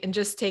 Okay. And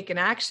just take an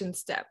action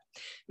step.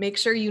 Make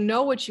sure you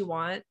know what you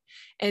want.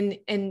 And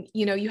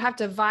you have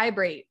to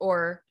vibrate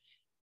or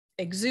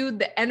exude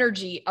the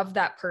energy of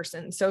that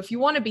person. So if you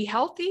want to be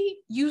healthy,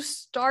 you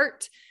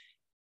start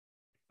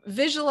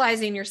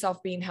visualizing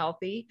yourself being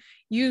healthy.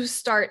 You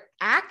start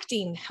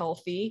acting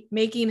healthy,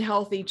 making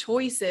healthy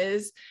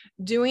choices,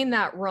 doing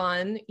that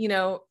run.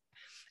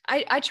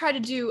 I try to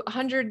do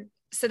 100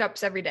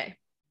 sit-ups every day.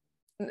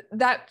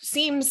 That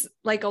seems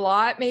like a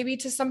lot maybe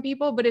to some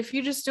people, but if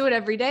you just do it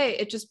every day,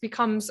 it just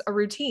becomes a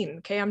routine.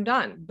 Okay, I'm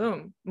done.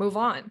 Boom, move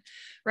on.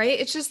 Right?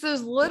 It's just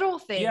those little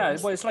things. Yeah,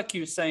 well, it's like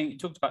you were saying, you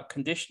talked about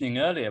conditioning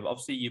earlier, but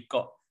obviously you've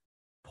got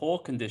poor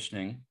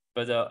conditioning,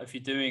 but if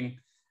you're doing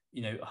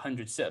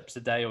 100 sit-ups a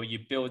day, or you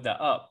build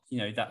that up,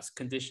 that's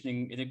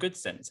conditioning in a good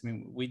sense. I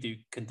mean, we do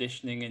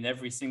conditioning in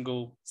every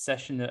single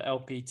session at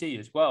LPT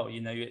as well.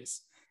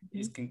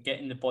 It's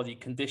getting the body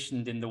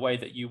conditioned in the way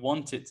that you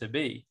want it to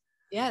be.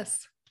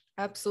 Yes,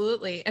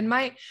 absolutely. And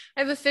I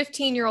have a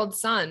 15-year-old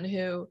son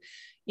who,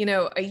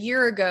 a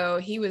year ago,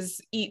 he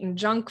was eating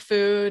junk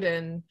food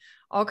and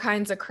all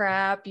kinds of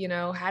crap,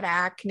 had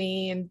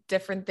acne and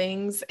different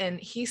things. And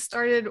he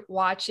started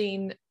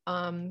watching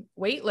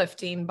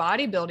weightlifting,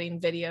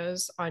 bodybuilding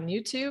videos on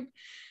YouTube.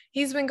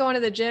 He's been going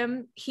to the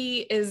gym. He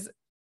is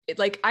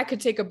like, I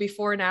could take a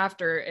before and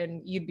after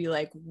and you'd be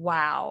like,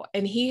 wow.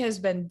 And he has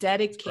been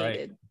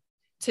dedicated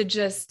to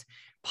just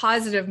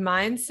positive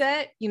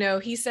mindset.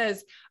 He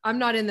says, I'm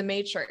not in the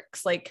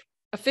matrix. Like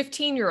a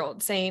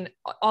 15-year-old saying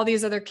all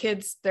these other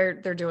kids, they're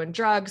doing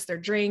drugs, they're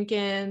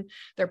drinking,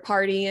 they're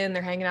partying,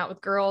 they're hanging out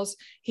with girls.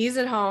 He's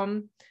at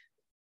home,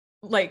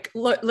 like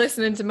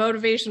listening to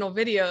motivational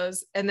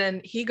videos. And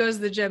then he goes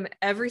to the gym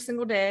every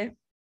single day,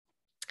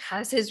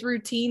 has his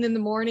routine in the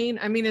morning.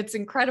 I mean, it's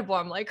incredible.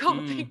 I'm like,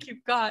 oh, thank you,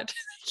 God.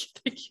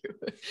 Thank you.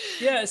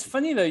 Yeah, it's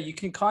funny though. You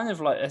can kind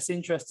of it's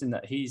interesting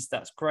that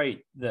that's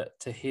great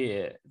to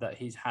hear that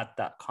he's had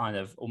that kind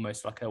of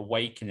almost like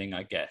awakening,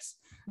 I guess.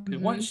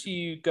 Because once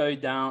you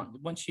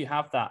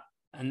have that,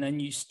 and then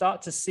you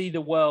start to see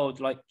the world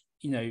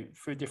through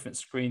a different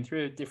screen,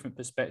 through a different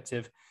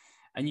perspective,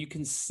 and you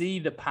can see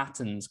the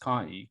patterns,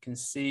 can't you? You can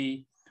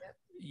see.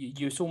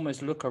 You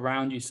almost look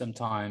around you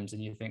sometimes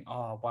and you think,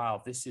 oh,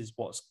 wow, this is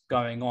what's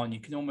going on. You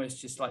can almost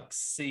just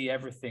see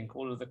everything,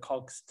 all of the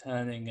cogs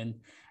turning.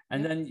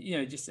 And then,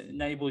 just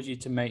enables you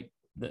to make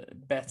the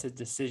better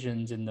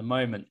decisions in the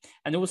moment.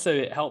 And also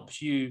it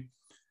helps you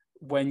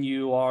when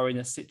you are in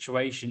a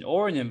situation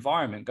or an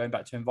environment, going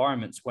back to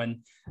environments,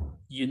 when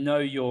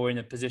you're in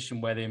a position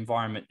where the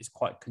environment is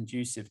quite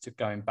conducive to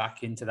going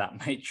back into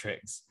that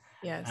matrix.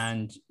 Yes.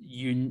 And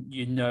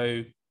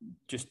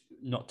just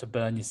not to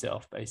burn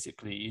yourself,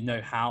 basically,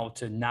 how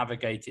to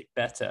navigate it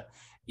better,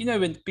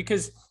 and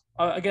because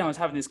again, I was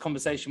having this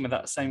conversation with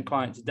that same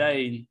client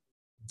today, and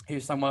he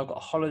was saying, well, I've got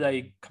a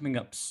holiday coming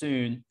up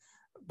soon,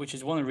 which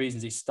is one of the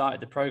reasons he started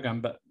the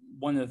program. But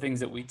one of the things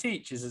that we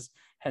teach is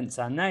hence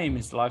our name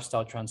is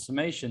Lifestyle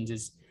Transformations,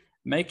 is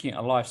making it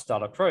a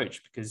lifestyle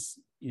approach, because,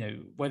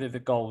 whether the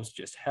goal is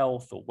just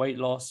health or weight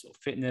loss or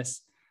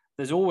fitness,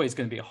 there's always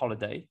going to be a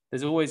holiday.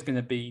 There's always going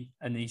to be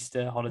an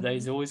Easter holiday.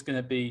 There's always going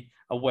to be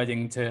a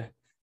wedding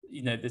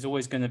there's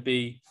always going to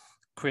be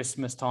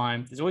Christmas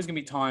time. There's always going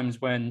to be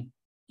times when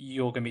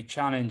you're going to be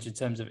challenged in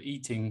terms of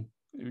eating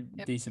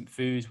decent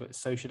foods, with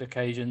social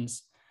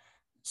occasions.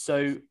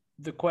 So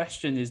the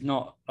question is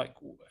not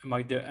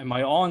am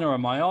I on or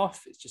am I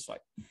off? It's just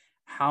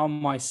how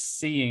am I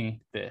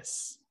seeing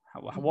this?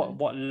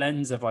 What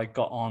lens have I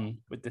got on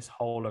with this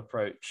whole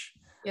approach?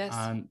 Yes.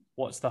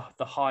 What's the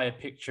higher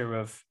picture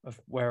of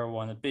where I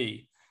want to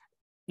be?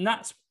 And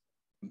that's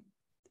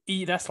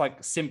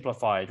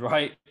simplified,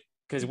 right?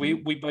 Because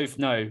we both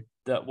know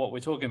that what we're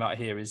talking about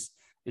here is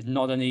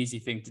not an easy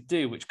thing to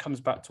do, which comes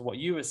back to what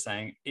you were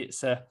saying.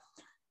 It's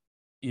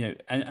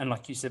and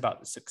like you said about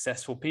the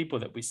successful people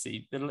that we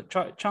see, the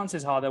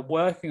chances are they're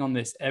working on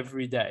this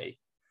every day.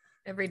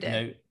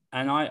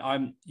 And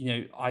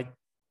I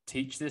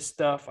teach this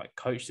stuff, I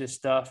coach this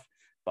stuff,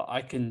 but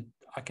I can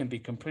be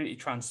completely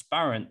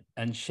transparent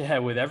and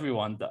share with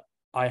everyone that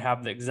I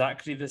have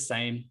exactly the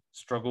same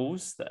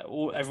struggles that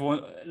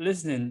everyone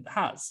listening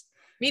has.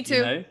 Me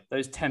too.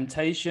 Those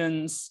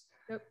temptations.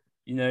 Yep.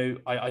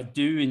 I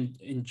do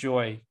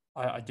enjoy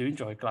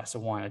a glass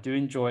of wine. I do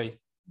enjoy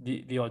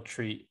the odd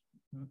treat,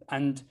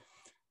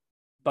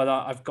 but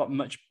I've got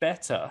much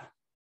better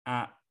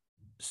at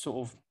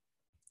sort of.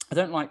 I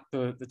don't like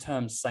the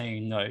term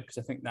saying no, because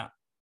I think that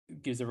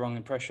gives the wrong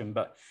impression.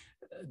 But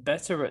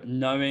better at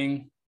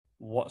knowing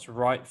what's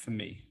right for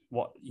me,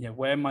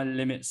 where my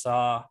limits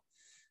are,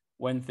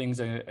 when things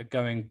are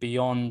going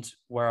beyond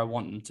where I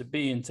want them to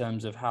be in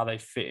terms of how they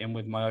fit in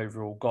with my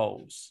overall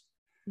goals.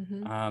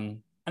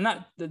 And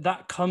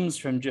that comes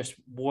from just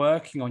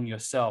working on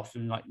yourself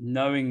and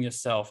knowing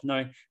yourself,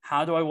 knowing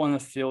how do I want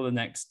to feel the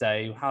next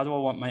day? How do I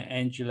want my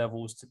energy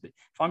levels to be?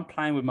 If I'm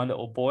playing with my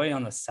little boy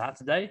on a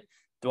Saturday,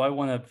 do I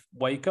want to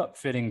wake up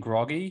feeling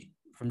groggy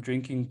from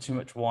drinking too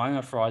much wine on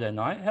a Friday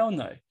night? Hell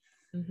no.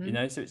 you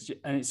know, so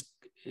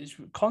it's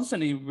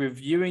constantly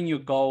reviewing your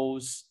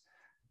goals.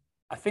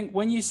 I think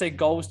when you say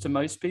goals to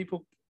most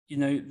people, you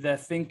know, they're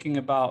thinking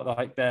about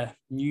like their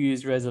New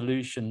Year's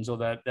resolutions or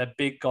their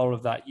big goal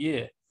of that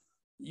year.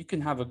 You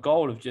can have a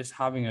goal of just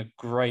having a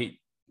great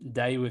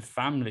day with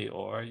family,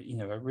 or, you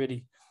know, a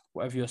really,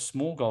 whatever your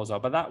small goals are,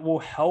 but that will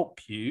help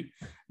you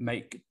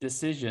make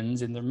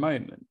decisions in the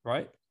moment,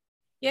 right?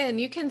 Yeah,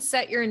 and you can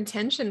set your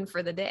intention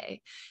for the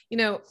day. You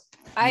know,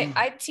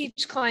 I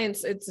teach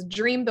clients, it's a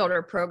dream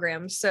builder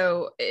program.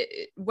 So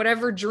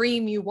whatever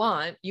dream you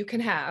want, you can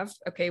have.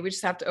 Okay, we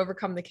just have to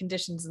overcome the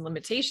conditions and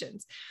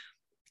limitations.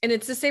 And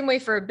it's the same way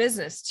for a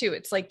business too.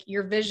 It's like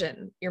your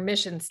vision, your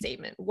mission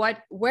statement. What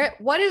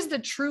is the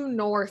true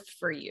north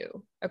for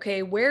you?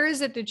 Okay, where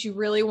is it that you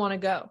really want to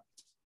go?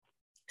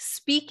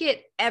 Speak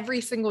it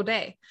every single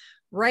day.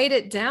 Write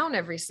it down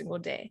every single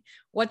day.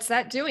 What's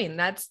that doing?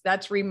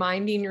 That's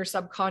reminding your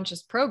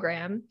subconscious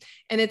program,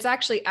 and it's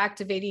actually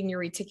activating your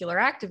reticular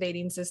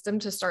activating system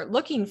to start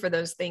looking for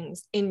those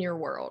things in your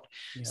world.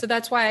 Yeah. So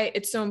that's why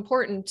it's so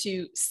important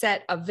to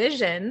set a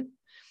vision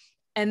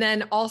and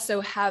then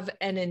also have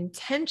an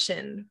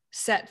intention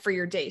set for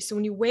your day. So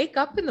when you wake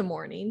up in the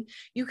morning,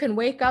 you can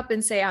wake up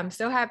and say, I'm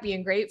so happy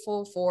and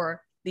grateful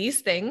for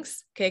these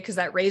things, okay? Because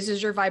that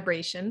raises your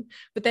vibration.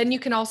 But then you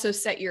can also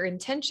set your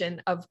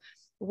intention of,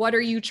 what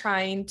are you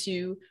trying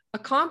to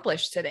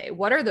accomplish today?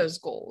 What are those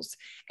goals?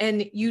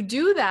 And you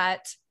do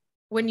that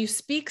when you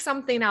speak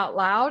something out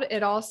loud.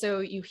 It also,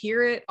 you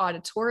hear it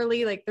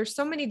auditorily. Like there's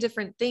so many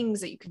different things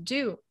that you could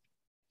do,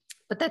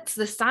 but that's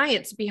the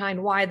science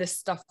behind why this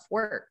stuff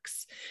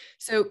works.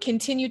 So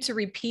continue to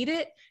repeat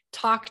it,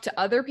 talk to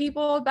other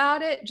people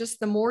about it.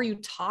 Just the more you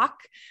talk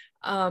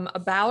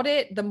about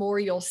it, the more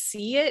you'll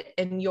see it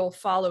and you'll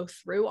follow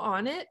through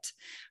on it.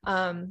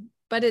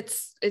 But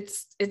it's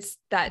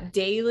that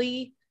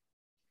daily,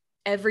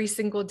 every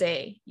single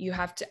day you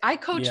have to, I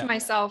coach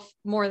myself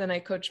more than I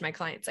coach my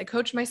clients. I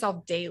coach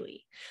myself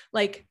daily.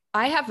 Like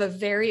I have a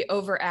very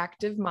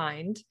overactive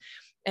mind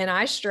and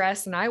I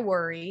stress and I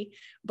worry,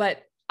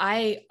 but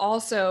I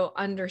also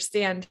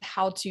understand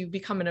how to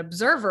become an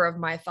observer of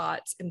my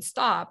thoughts and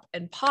stop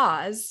and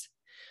pause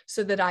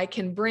so that I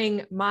can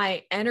bring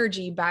my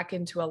energy back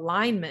into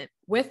alignment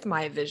with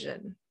my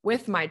vision,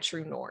 with my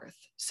true north,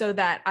 so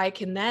that I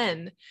can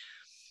then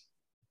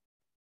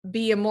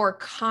be a more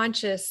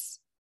conscious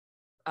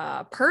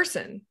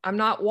person. I'm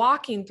not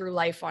walking through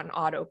life on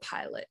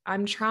autopilot.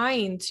 I'm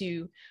trying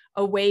to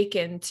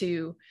awaken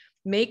to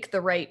make the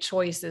right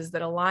choices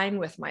that align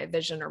with my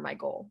vision or my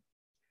goal.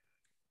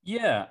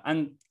 Yeah,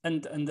 and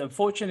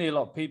unfortunately, for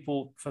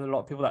a lot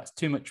of people, that's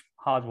too much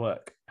hard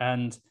work.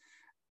 And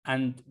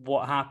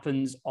what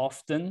happens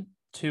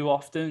too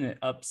often, it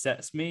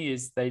upsets me,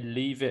 is they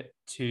leave it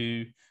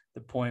to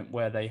the point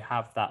where they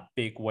have that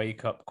big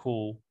wake up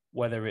call,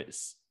 whether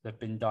it's they've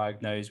been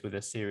diagnosed with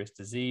a serious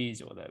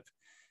disease, or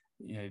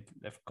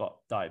they've got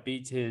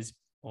diabetes,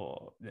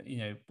 or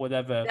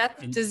whatever.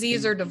 Death,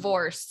 disease, or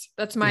divorce.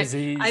 That's my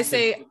disease. I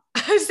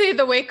say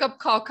the wake up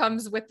call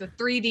comes with the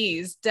 3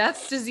 Ds: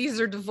 death, disease,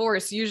 or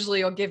divorce.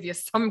 Usually will give you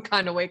some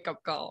kind of wake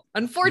up call.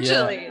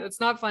 Unfortunately, it's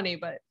not funny,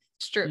 but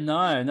it's true.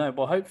 No.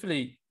 Well,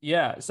 hopefully,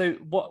 yeah. So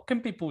what can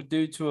people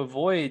do to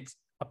avoid,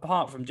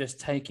 apart from just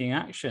taking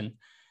action?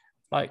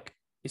 Like,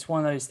 it's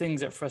one of those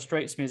things that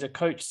frustrates me as a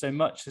coach so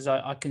much, is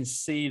I can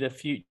see the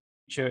future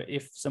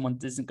if someone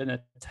isn't going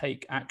to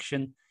take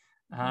action,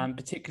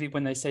 particularly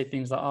when they say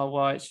things like, oh,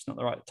 well, it's just not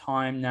the right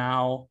time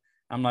now.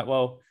 I'm like,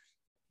 well,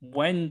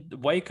 when the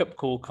wake-up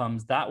call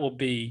comes, that will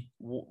be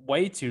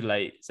way too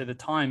late. So the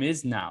time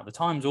is now. The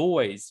time's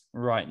always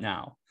right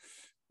now.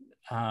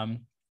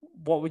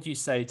 What would you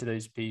say to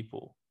those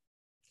people?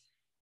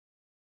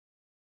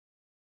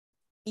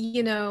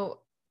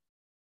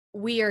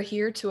 We are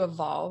here to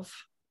evolve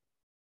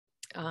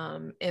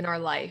in our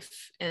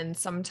life, and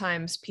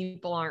sometimes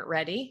people aren't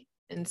ready,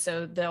 and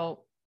so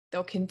they'll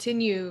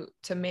continue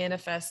to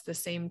manifest the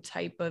same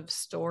type of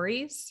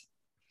stories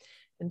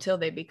until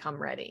they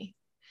become ready.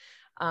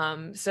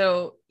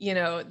 So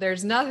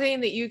there's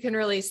nothing that you can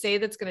really say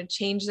that's going to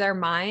change their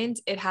mind.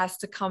 It has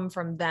to come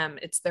from them.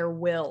 It's their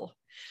will.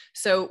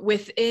 So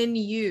within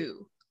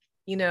you,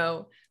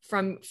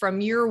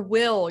 from your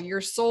will,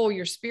 your soul,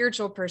 your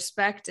spiritual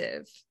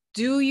perspective,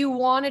 do you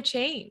want to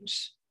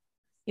change?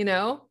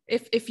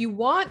 If you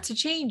want to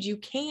change, you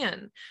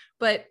can,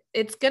 but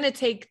it's going to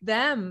take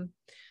them,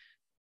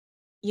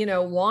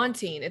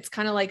 wanting. It's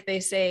kind of like they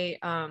say,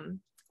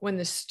 when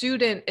the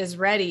student is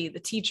ready, the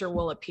teacher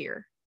will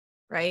appear,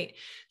 right?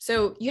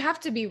 So you have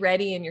to be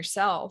ready in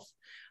yourself,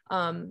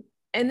 and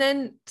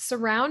then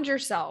surround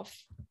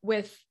yourself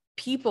with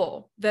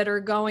people that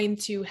are going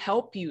to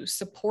help you,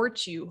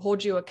 support you,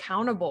 hold you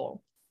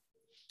accountable.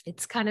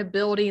 It's kind of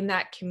building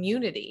that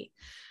community.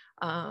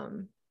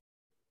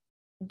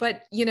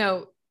 But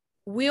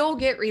we'll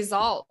get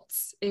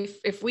results.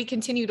 If we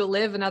continue to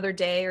live another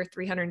day or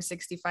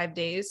 365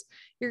 days,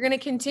 you're going to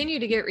continue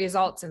to get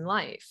results in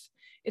life.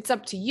 It's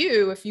up to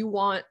you if you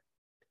want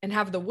and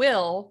have the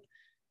will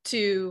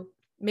to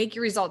make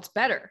your results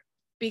better,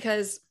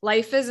 because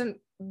life isn't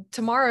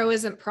tomorrow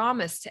isn't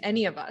promised to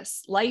any of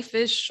us. Life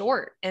is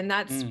short. And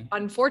that's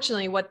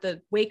unfortunately what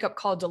the wake up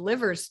call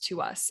delivers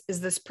to us,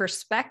 is this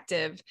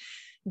perspective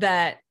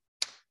that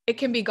it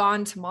can be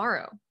gone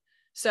tomorrow.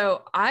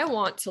 So I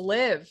want to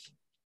live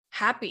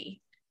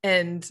happy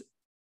and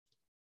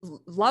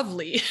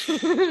lovely.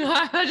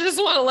 I just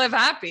want to live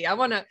happy. I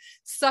want to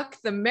suck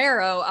the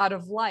marrow out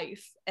of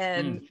life.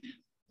 And,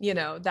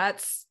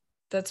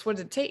 that's what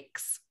it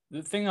takes.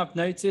 The thing I've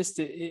noticed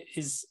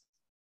is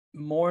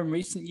more in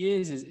recent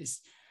years is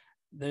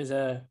there's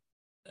a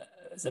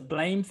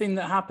blame thing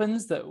that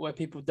happens, that where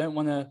people don't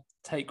want to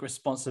take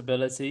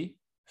responsibility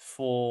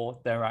for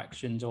their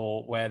actions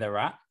or where they're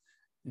at,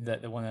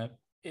 that they want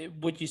to.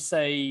 Would you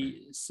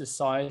say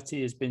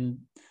society has been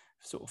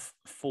sort of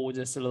forward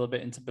us a little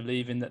bit into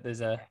believing that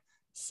there's a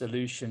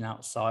solution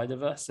outside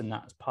of us, and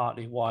that's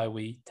partly why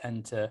we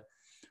tend to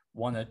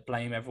want to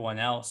blame everyone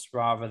else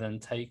rather than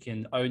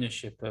taking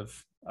ownership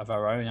of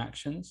our own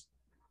actions?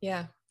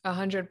 Yeah,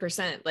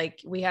 100%. Like,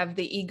 we have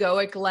the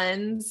egoic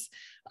lens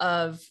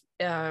of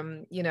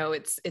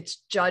it's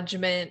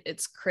judgment,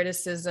 it's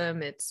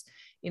criticism, it's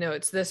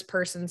this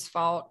person's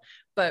fault.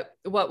 But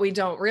what we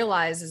don't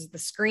realize is the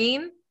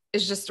screen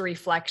is just a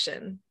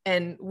reflection,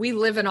 and we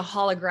live in a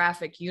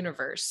holographic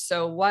universe.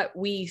 So what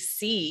we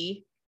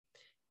see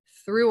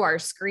through our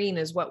screen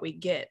is what we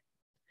get.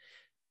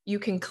 You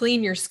can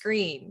clean your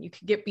screen. You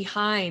can get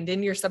behind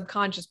in your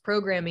subconscious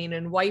programming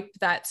and wipe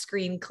that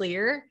screen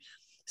clear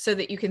so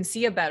that you can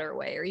see a better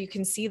way, or you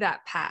can see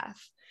that path.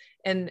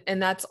 And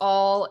that's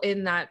all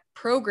in that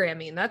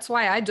programming. That's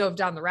why I dove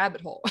down the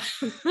rabbit hole.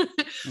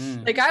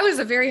 Like, I was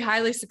a very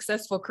highly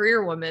successful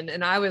career woman,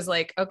 and I was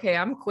like, okay,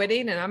 I'm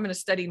quitting and I'm going to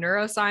study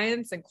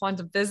neuroscience and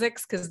quantum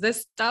physics, because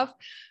this stuff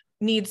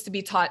needs to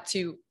be taught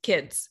to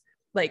kids.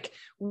 Like,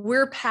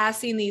 we're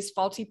passing these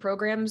faulty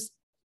programs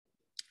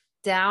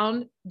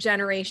down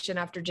generation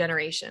after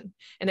generation,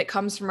 and it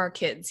comes from our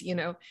kids,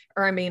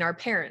 our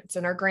parents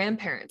and our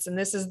grandparents. And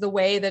this is the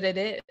way that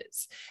it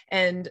is.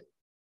 And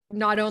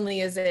not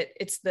only is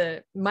it's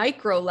the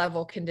micro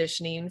level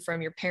conditioning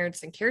from your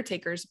parents and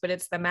caretakers, but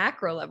it's the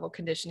macro level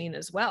conditioning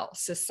as well.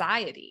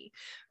 Society,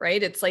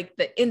 right? It's like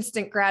the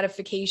instant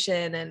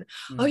gratification and,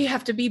 oh, you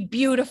have to be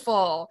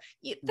beautiful.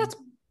 That's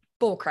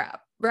bullcrap,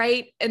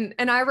 right? And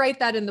I write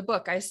that in the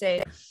book. I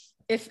say,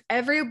 if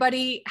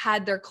everybody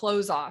had their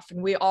clothes off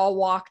and we all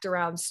walked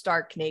around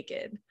stark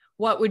naked,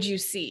 what would you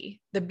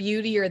see? The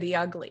beauty or the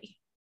ugly?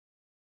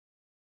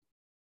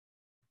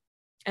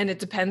 And it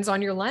depends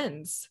on your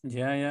lens.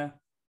 Yeah.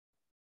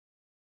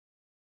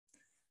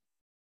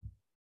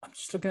 I'm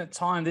just looking at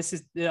time. This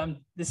has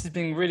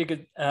been a really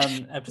good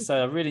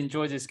episode. I really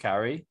enjoyed this,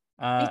 Carrie.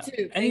 Me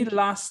too. Any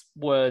last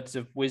words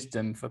of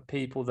wisdom for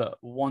people that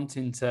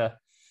wanting to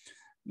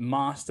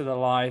master their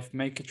life,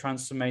 make a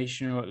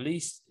transformation, or at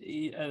least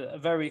a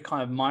very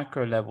kind of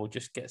micro level,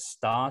 just get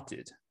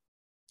started?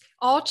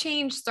 All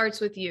change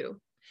starts with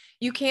you.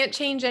 You can't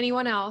change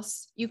anyone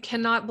else. You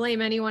cannot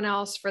blame anyone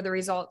else for the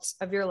results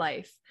of your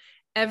life.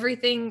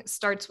 Everything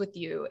starts with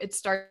you. It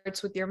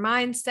starts with your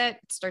mindset.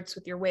 It starts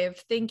with your way of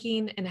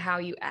thinking and how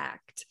you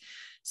act.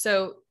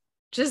 So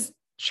just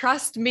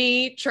trust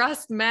me,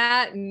 trust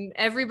Matt and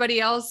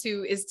everybody else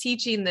who is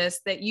teaching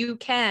this, that you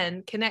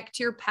can connect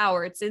to your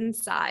power. It's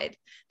inside.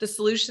 The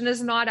solution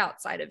is not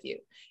outside of you.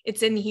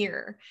 It's in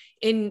here,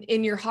 in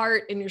your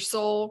heart, in your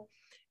soul.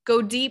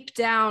 Go deep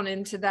down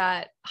into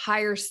that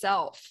higher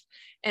self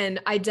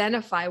and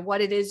identify what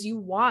it is you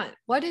want.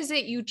 What is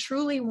it you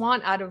truly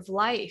want out of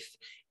life?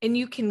 And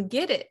you can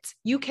get it.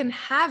 You can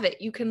have it.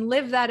 You can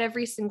live that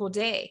every single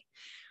day.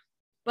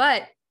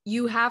 But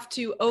you have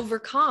to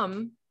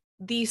overcome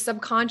the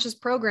subconscious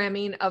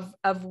programming of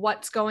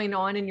what's going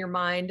on in your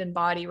mind and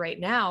body right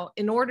now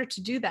in order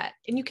to do that.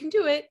 And you can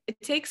do it. It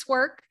takes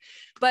work,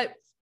 but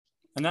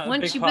that a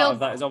big part of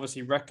that is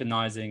obviously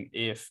recognizing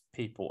if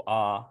people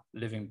are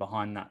living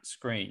behind that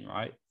screen,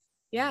 right?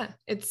 Yeah,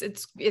 it's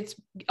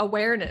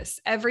awareness.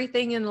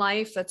 Everything in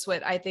life. That's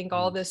what I think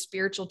all the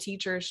spiritual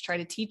teachers try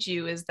to teach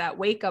you, is that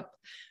wake up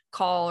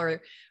call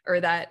or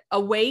that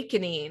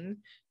awakening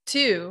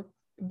to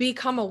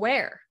become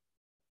aware.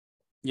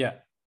 Yeah.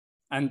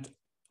 And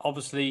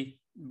obviously,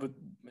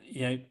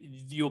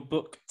 your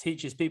book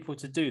teaches people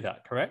to do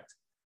that, correct?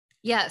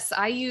 Yes,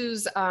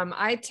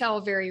 I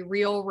tell very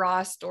real,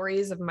 raw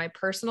stories of my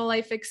personal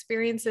life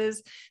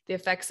experiences, the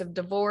effects of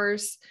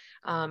divorce,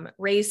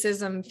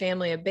 racism,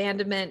 family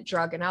abandonment,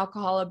 drug and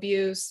alcohol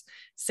abuse,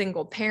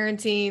 single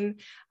parenting.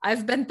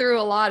 I've been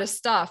through a lot of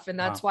stuff. And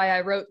that's why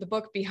I wrote the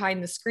book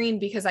Behind the Screen,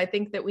 because I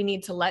think that we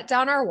need to let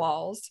down our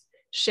walls,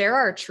 share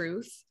our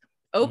truth,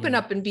 open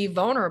up and be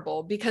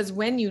vulnerable, because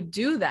when you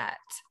do that,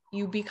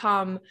 you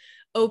become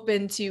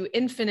open to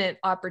infinite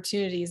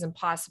opportunities and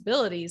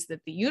possibilities that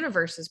the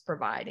universe is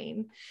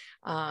providing.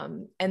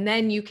 And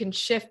then you can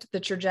shift the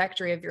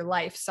trajectory of your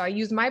life. So I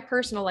use my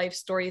personal life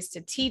stories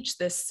to teach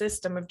this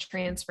system of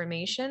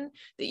transformation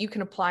that you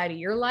can apply to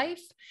your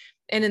life.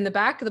 And in the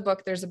back of the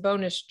book, there's a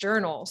bonus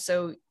journal.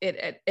 So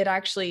it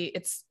actually,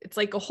 it's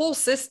like a whole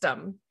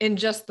system in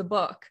just the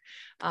book.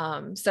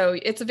 So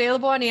it's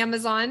available on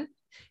Amazon.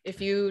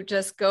 If you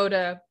just go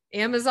to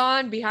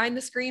Amazon, Behind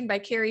the Screen by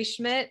Carrie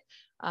Schmidt,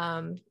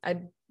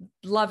 I'd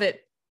love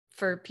it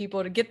for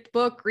people to get the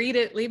book, read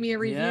it, leave me a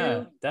review.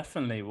 Yeah,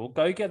 definitely. Well,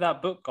 go get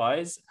that book,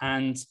 guys.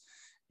 And,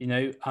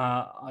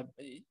 I'm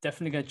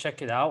definitely going to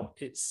check it out.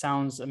 It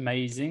sounds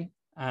amazing.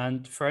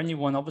 And for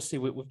anyone, obviously,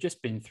 we've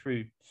just been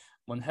through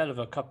one hell of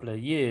a couple of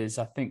years.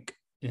 I think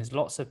there's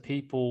lots of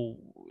people,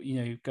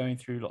 going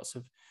through lots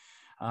of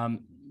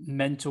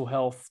mental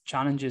health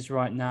challenges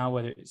right now,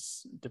 whether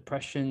it's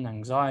depression,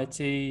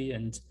 anxiety.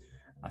 And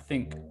I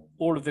think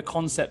all of the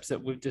concepts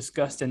that we've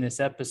discussed in this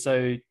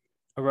episode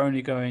are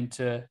only going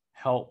to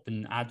help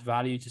and add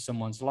value to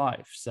someone's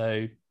life.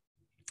 So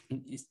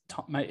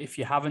if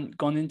you haven't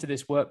gone into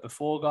this work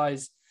before,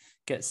 guys,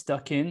 get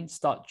stuck in,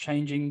 start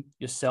changing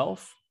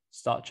yourself,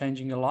 start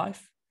changing your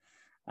life.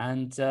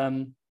 And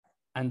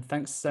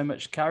thanks so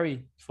much,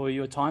 Carrie, for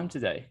your time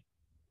today.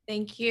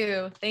 Thank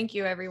you. Thank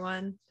you,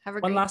 everyone. Have a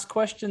One last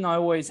question I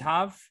always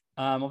have.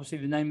 Obviously,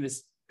 the name of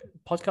this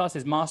podcast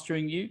is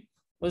Mastering You.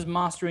 What does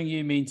mastering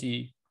you mean to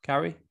you,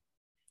 Carrie?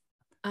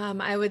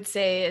 I would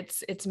say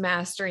it's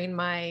mastering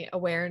my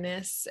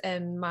awareness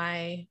and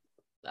my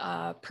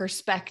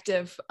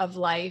perspective of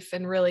life,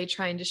 and really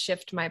trying to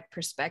shift my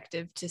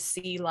perspective to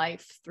see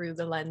life through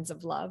the lens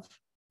of love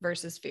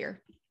versus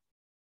fear.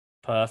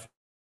 Perfect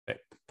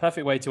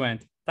way to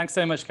end. Thanks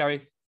so much,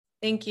 Carrie.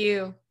 Thank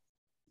you.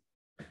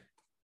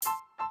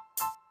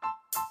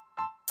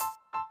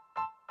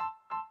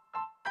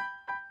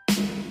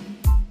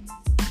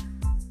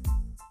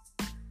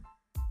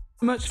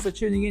 Much for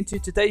tuning into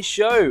today's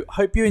show.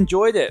 Hope you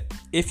enjoyed it.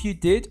 If you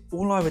did,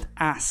 all I would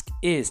ask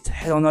is to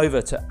head on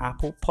over to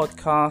Apple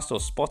Podcast or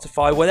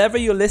Spotify, whatever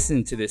you're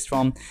listening to this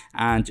from,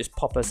 and just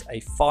pop us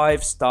a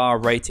 5-star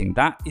rating.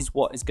 That is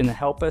what is going to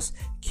help us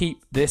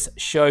keep this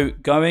show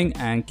going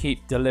and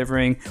keep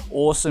delivering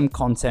awesome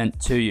content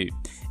to you.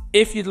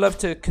 If you'd love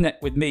to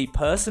connect with me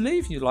personally,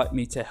 if you'd like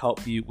me to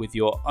help you with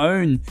your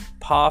own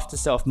path to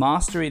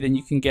self-mastery, then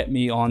you can get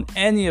me on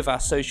any of our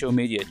social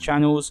media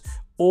channels,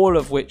 all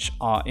of which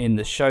are in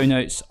the show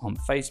notes on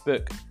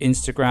Facebook,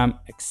 Instagram,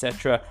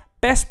 etc.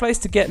 Best place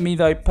to get me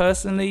though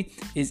personally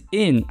is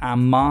in our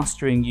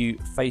Mastering You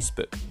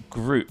Facebook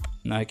group.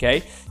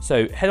 Okay,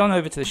 so head on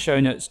over to the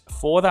show notes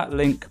for that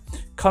link.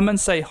 Come and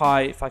say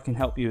hi if I can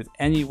help you with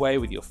any way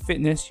with your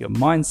fitness, your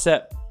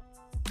mindset,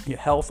 your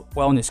health,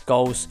 wellness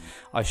goals.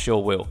 I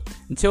sure will.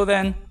 Until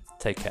then,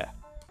 take care.